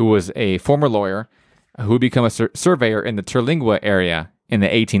 who was a former lawyer who would become a surveyor in the Terlingua area in the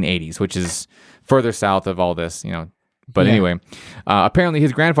 1880s, which is further south of all this, you know. But anyway, apparently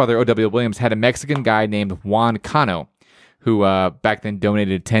his grandfather, O.W. Williams, had a Mexican guy named Juan Cano, who back then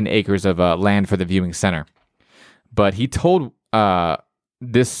donated 10 acres of land for the viewing center. But he told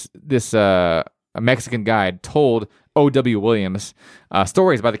this Mexican guide told O.W. Williams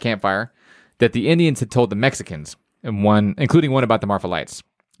stories by the campfire that the Indians had told the Mexicans, and including one about the Marfa Lights.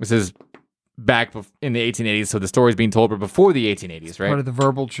 This is back in the 1880s, so the story's being told before the 1880s, right? Part of the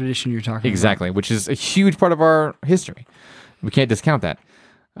verbal tradition you're talking about. Exactly, which is a huge part of our history. We can't discount that.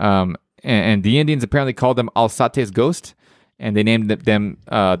 And the Indians apparently called them Alzate's ghost, and they named them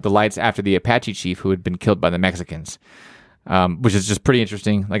the lights after the Apache chief who had been killed by the Mexicans, which is just pretty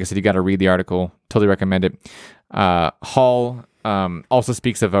interesting. Like I said, you got to read the article. Totally recommend it. Hall also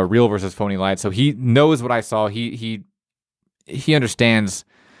speaks of a real versus phony light, so he knows what I saw. He understands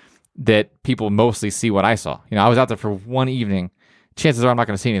that people mostly see what I saw. You know, I was out there for one evening. Chances are I'm not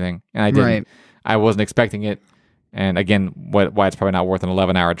going to see anything, and I didn't. Right. I wasn't expecting it, and again, why it's probably not worth an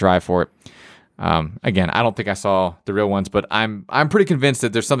 11-hour drive for it. Again, I don't think I saw the real ones, but I'm pretty convinced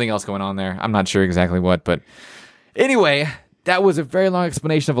that there's something else going on there. I'm not sure exactly what, but anyway, that was a very long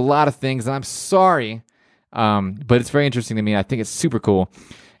explanation of a lot of things, and I'm sorry. But it's very interesting to me. I think it's super cool.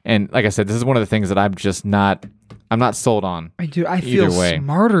 And like I said, this is one of the things that I'm not sold on. Dude, I feel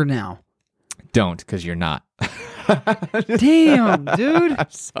smarter now. Don't, because you're not. Damn, dude. I'm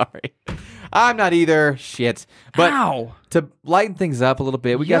sorry. I'm not either. Shit. But to lighten things up a little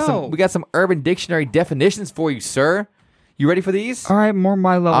bit, we got some Urban Dictionary definitions for you, sir. You ready for these? All right, more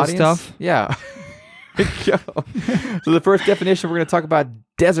my level stuff. Yeah. So the first definition, we're going to talk about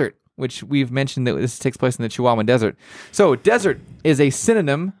desert, which we've mentioned that this takes place in the Chihuahuan Desert. So desert is a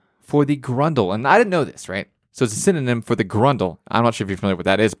synonym for the grundle. And I didn't know this, right? So it's a synonym for the grundle. I'm not sure if you're familiar with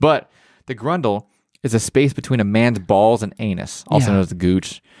what that is, but the grundle is a space between a man's balls and anus, also known as the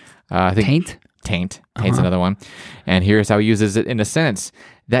gooch. I think taint? Taint. Taint's another one. And here's how he uses it in a sentence.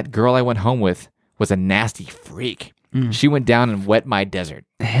 That girl I went home with was a nasty freak. She went down and wet my desert.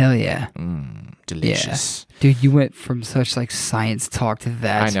 Hell yeah. Delicious. Yeah. Dude, you went from such like science talk to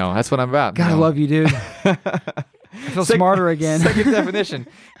that. I know. That's what I'm about. God, I love you, dude. I feel smarter again. Second definition.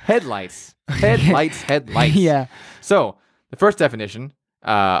 Headlights. Headlights. Yeah. So the first definition,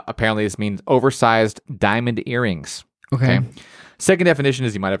 apparently this means oversized diamond earrings. Okay. Second definition,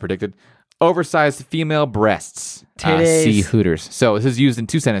 as you might have predicted, oversized female breasts. Titties. See Hooters. So this is used in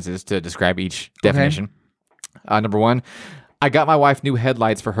 2 sentences to describe each definition. Number 1, I got my wife new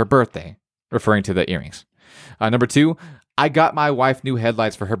headlights for her birthday, referring to the earrings. Number 2, I got my wife new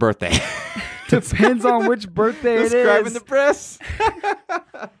headlights for her birthday. Depends on which birthday it is. Describing the breasts.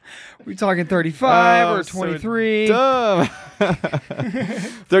 We talking 35 or 23? So dumb.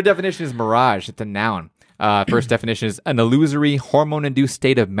 Third definition is mirage. It's a noun. First definition is an illusory, hormone-induced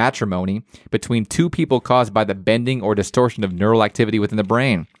state of matrimony between 2 people caused by the bending or distortion of neural activity within the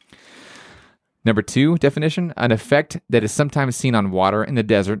brain. Number 2 definition, an effect that is sometimes seen on water in the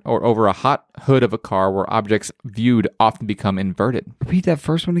desert or over a hot hood of a car where objects viewed often become inverted. Repeat that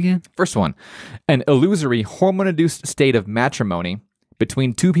first one again. First one, an illusory, hormone-induced state of matrimony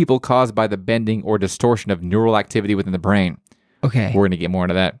between 2 people caused by the bending or distortion of neural activity within the brain. Okay. We're going to get more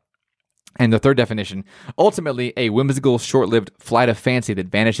into that. And the third definition, ultimately a whimsical, short-lived flight of fancy that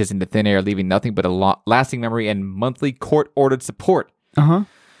vanishes into thin air, leaving nothing but a lasting memory and monthly court-ordered support. Uh-huh.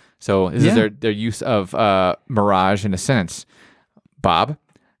 So this is their use of mirage in a sentence. Bob,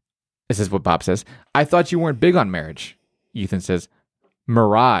 this is what Bob says. I thought you weren't big on marriage. Ethan says,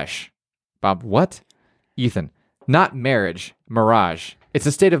 mirage. Bob, what? Ethan, not marriage, mirage. It's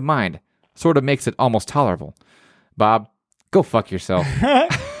a state of mind. Sort of makes it almost tolerable. Bob, go fuck yourself.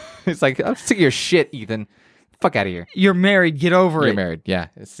 It's like, I'm sick of your shit, Ethan. Fuck out of here. You're married. Get over it. You're married. Yeah.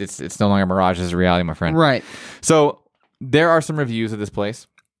 It's no longer mirage. It's a reality, my friend. Right. So there are some reviews of this place.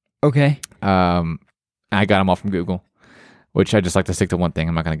 Okay. I got them all from Google, which I just like to stick to one thing.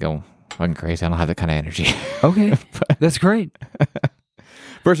 I'm not going to go fucking crazy. I don't have that kind of energy. Okay. That's great.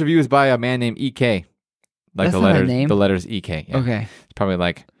 First review is by a man named EK. Like That's not a name. The letters EK. Yeah. Okay. It's probably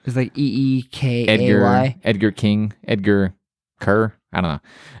like it's like EEKAY. Edgar King, Edgar Kerr. I don't know.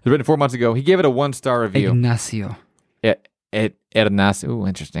 It was written 4 months ago. He gave it a 1-star review. Ignacio. Ignacio. Ooh,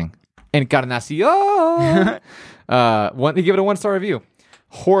 interesting. Encarnacion. He gave it a 1-star review.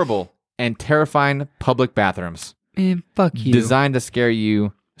 Horrible and terrifying public bathrooms. Man, fuck you. Designed to scare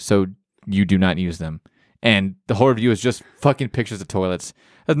you so you do not use them. And the whole review is just fucking pictures of toilets.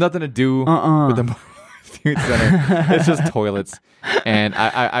 It has nothing to do with the Student Center. It's just toilets. And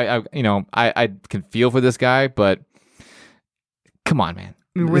I can feel for this guy, but come on, man.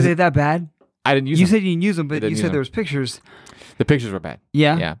 I mean, were they that bad? I didn't use them. You said you didn't use them, but you said there was pictures. The pictures were bad.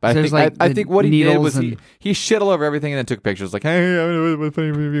 Yeah? Yeah. But I think what he did was he shit all over everything and then took pictures like, hey, I'm a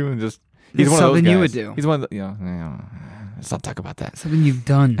funny review. And just, he's one of those guys. Something you would do. He's one of the, let's not talk about that. Something you've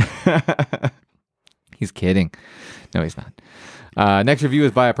done. He's kidding. No, he's not. Next review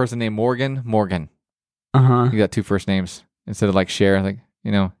is by a person named Morgan. Uh-huh. You got 2 first names instead of like share, like,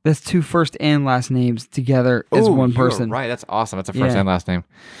 That's 2 first and last names together as one person. Right. That's awesome. That's a first and last name.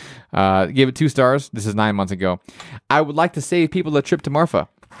 Gave it 2 stars. This is 9 months ago. I would like to save people a trip to Marfa.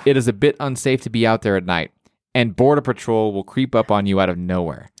 It is a bit unsafe to be out there at night, and Border Patrol will creep up on you out of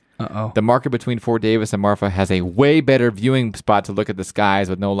nowhere. Uh-oh. The market between Fort Davis and Marfa has a way better viewing spot to look at the skies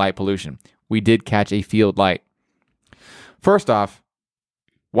with no light pollution. We did catch a field light. First off,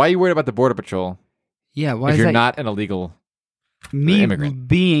 why are you worried about the Border Patrol? Yeah, why if is you're that? not an illegal immigrant.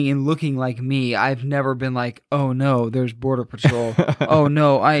 Being and looking like me, I've never been like, oh no, there's Border Patrol. Oh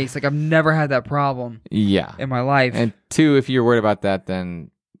no, ICE. Like I've never had that problem. Yeah. In my life. And 2, if you're worried about that, then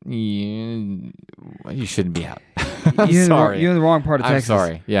you shouldn't be out. Sorry. You're in the wrong part of Texas. I'm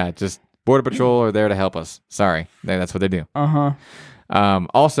sorry. Yeah, just Border Patrol are there to help us. Sorry. That's what they do. Uh-huh.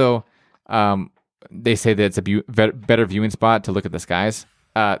 Also, they say that it's a better viewing spot to look at the skies.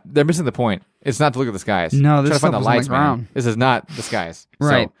 They're missing the point. It's not to look at the skies. No, this is stuff is on the ground. This is not the skies.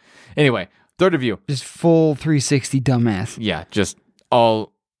 Right. So, anyway, third review. Just full 360 dumbass. Yeah, just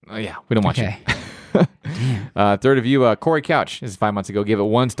all. We don't want you. Damn. Third review. Corey Couch. This is 5 months ago. Gave it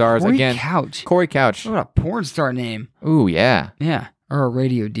 1 star. Again. Couch. Corey Couch. What a porn star name. Ooh, yeah. Yeah. Or a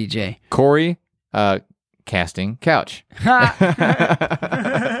radio DJ. Corey. Casting couch. I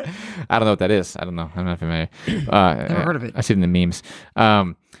don't know what that is. I don't know. I'm not familiar. Never heard of it. I see it in the memes.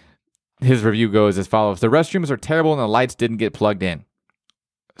 His review goes as follows. The restrooms are terrible and the lights didn't get plugged in.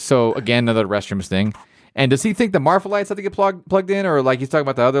 So, again, another restrooms thing. And does he think the Marfa lights have to get plugged in? Or like he's talking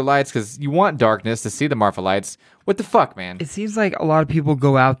about the other lights? Because you want darkness to see the Marfa lights. What the fuck, man? It seems like a lot of people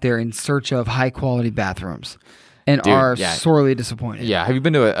go out there in search of high-quality bathrooms. And are sorely disappointed. Yeah. Have you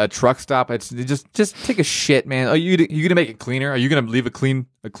been to a truck stop? It's just take a shit, man. Are you gonna make it cleaner? Are you gonna leave a clean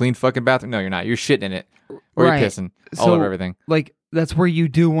fucking bathroom? No, you're not. You're shitting in it, or you're pissing all over everything. Like that's where you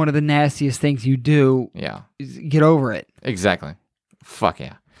do one of the nastiest things you do. Yeah. Get over it. Exactly. Fuck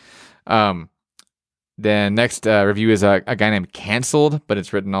yeah. Then next review is a guy named Cancelled, but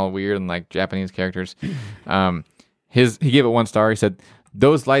it's written all weird and like Japanese characters. He gave it 1 star. He said,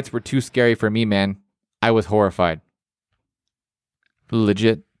 "Those lights were too scary for me, man. I was horrified."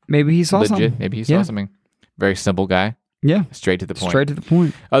 Legit. Maybe he saw something. Maybe he saw something. Very simple guy. Yeah. Straight to the point. Straight to the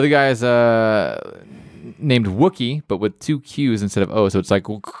point. Other guys named Wookie, but with 2 Q's instead of O, so it's like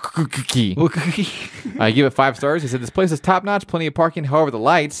Wookie. I give it 5 stars. He said, "This place is top-notch, plenty of parking. However, the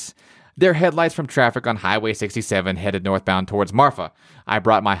lights, they're headlights from traffic on Highway 67 headed northbound towards Marfa. I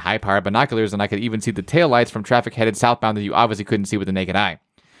brought my high-powered binoculars, and I could even see the taillights from traffic headed southbound that you obviously couldn't see with the naked eye.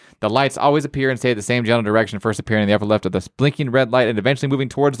 The lights always appear and stay at the same general direction, first appearing in the upper left of the blinking red light and eventually moving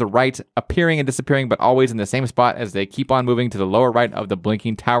towards the right, appearing and disappearing, but always in the same spot as they keep on moving to the lower right of the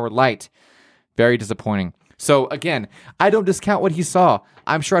blinking tower light. Very disappointing." So again, I don't discount what he saw.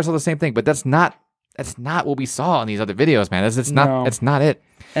 I'm sure I saw the same thing, but that's not what we saw in these other videos, man. It's not it.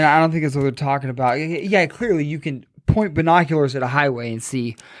 And I don't think that's what they're talking about. Yeah, clearly you can point binoculars at a highway and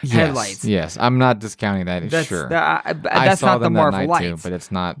see headlights. Yes, I'm not discounting that. Sure, that's not the Marfa lights. Too, but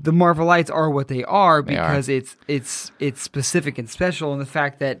it's not. The Marfa lights are what they are because it's specific and special in the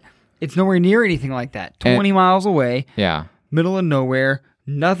fact that it's nowhere near anything like that. 20 miles away. Yeah. Middle of nowhere.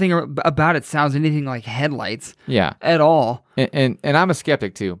 Nothing about it sounds anything like headlights. Yeah. At all. And I'm a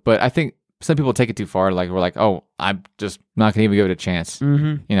skeptic too, but I think some people take it too far. Like we're like, oh, I'm just not gonna even give it a chance.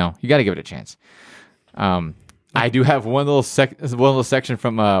 Mm-hmm. You know, you got to give it a chance. I do have one little section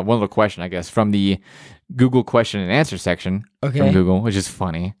from one little question, I guess, from the Google question and answer section from Google, which is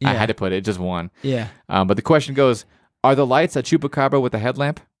funny. Yeah. I had to put it, just one. Yeah. But the question goes, "Are the lights a chupacabra with a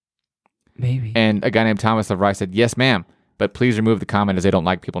headlamp?" Maybe. And a guy named Thomas LeVry said, "Yes, ma'am, but please remove the comment as they don't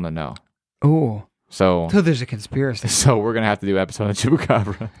like people to know." Oh. So there's a conspiracy. So we're going to have to do an episode on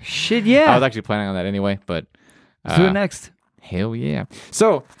chupacabra. Shit, yeah. I was actually planning on that anyway, but... Let's do it next. Hell yeah.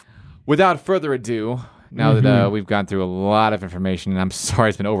 So, without further ado, now that we've gone through a lot of information, and I'm sorry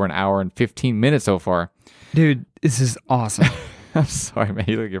it's been over an hour and 15 minutes so far. Dude, this is awesome. I'm sorry, man.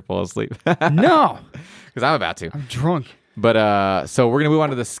 You look like you're full of sleep. No. Because I'm about to. I'm drunk. But, so we're going to move on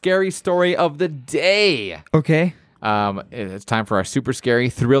to the scary story of the day. Okay. It's time for our super scary,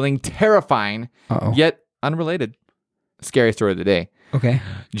 thrilling, terrifying, yet unrelated scary story of the day. Okay.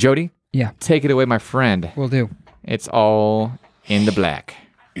 Jody? Yeah. Take it away, my friend. Will do. It's all in the black.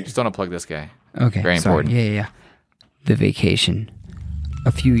 Just don't unplug this guy. Okay. Very important. Yeah. The vacation.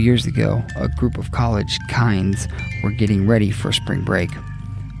 A few years ago, a group of college kinds were getting ready for spring break.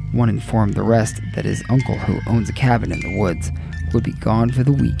 One informed the rest that his uncle, who owns a cabin in the woods, would be gone for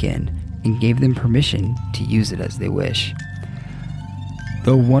the weekend and gave them permission to use it as they wish.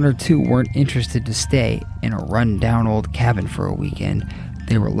 Though 1 or 2 weren't interested to stay in a run-down old cabin for a weekend,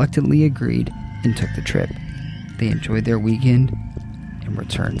 they reluctantly agreed and took the trip. They enjoyed their weekend and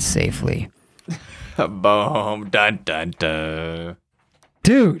returned safely. Boom, dun dun dun.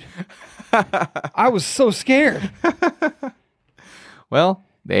 Dude, I was so scared. Well,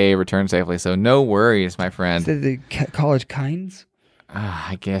 they returned safely, so no worries, my friend. The college kinds?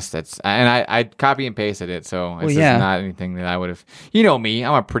 I guess that's... And I copy and pasted it, so it's just not anything that I would have... You know me,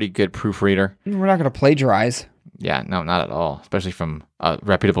 I'm a pretty good proofreader. We're not going to plagiarize. Yeah, no, not at all. Especially from a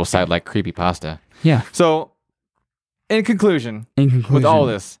reputable site like Creepypasta. Yeah. So, in conclusion, with all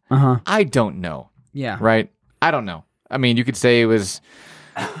this, I don't know. Yeah. Right? I don't know. I mean, you could say it was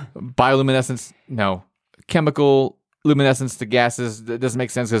bioluminescence. No. Chemical luminescence to gases. That doesn't make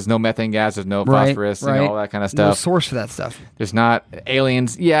sense because there's no methane gas, there's no phosphorus, and all that kind of stuff. No source for that stuff. There's not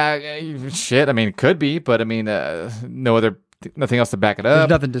aliens. Yeah, shit. I mean, it could be, but I mean, nothing else to back it up. There's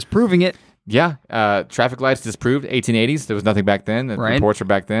nothing disproving it. Yeah, traffic lights disproved 1880s. There was nothing back then. The reports were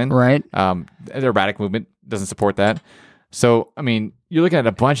back then. Right. The erratic movement doesn't support that. So, I mean, you're looking at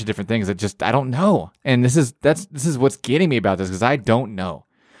a bunch of different things that just I don't know. And this is what's getting me about this because I don't know.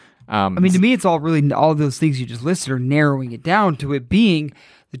 I mean, to me, it's all of those things you just listed are narrowing it down to it being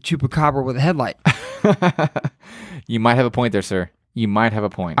the chupacabra with a headlight. You might have a point there, sir. You might have a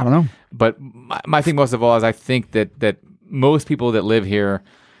point. I don't know. But my thing most of all is I think that most people that live here,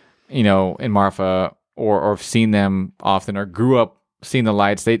 you know, in Marfa or have seen them often or grew up seeing the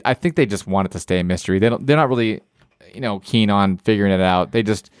lights, I think they just want it to stay a mystery. They're not really, you know, keen on figuring it out. I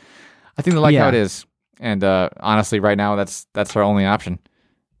think they like how it is. And honestly, right now, that's our only option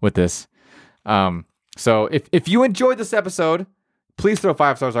with this. So if you enjoyed this episode, please throw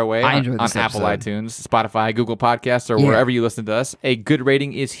 5 stars our way on Apple iTunes, Spotify, Google Podcasts, or wherever you listen to us. A good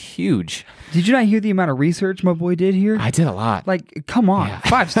rating is huge. Did you not hear the amount of research my boy did here? I did a lot. Like, come on. Yeah.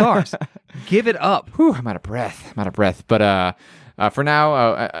 5 stars. Give it up. Whew, I'm out of breath. But for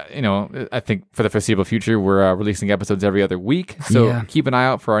now, you know, I think for the foreseeable future, we're releasing episodes every other week. So keep an eye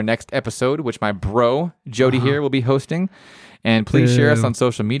out for our next episode, which my bro, Jody here, will be hosting. And please share us on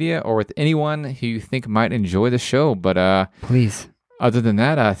social media or with anyone who you think might enjoy the show. But please. Other than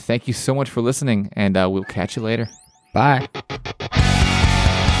that, thank you so much for listening, and we'll catch you later. Bye.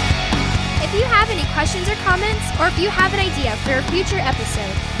 If you have any questions or comments, or if you have an idea for a future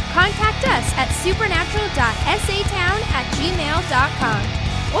episode, contact us at supernatural.satown@gmail.com.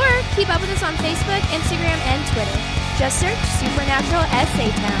 Or keep up with us on Facebook, Instagram, and Twitter. Just search Supernatural SA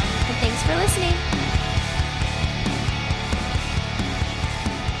Town. And thanks for listening.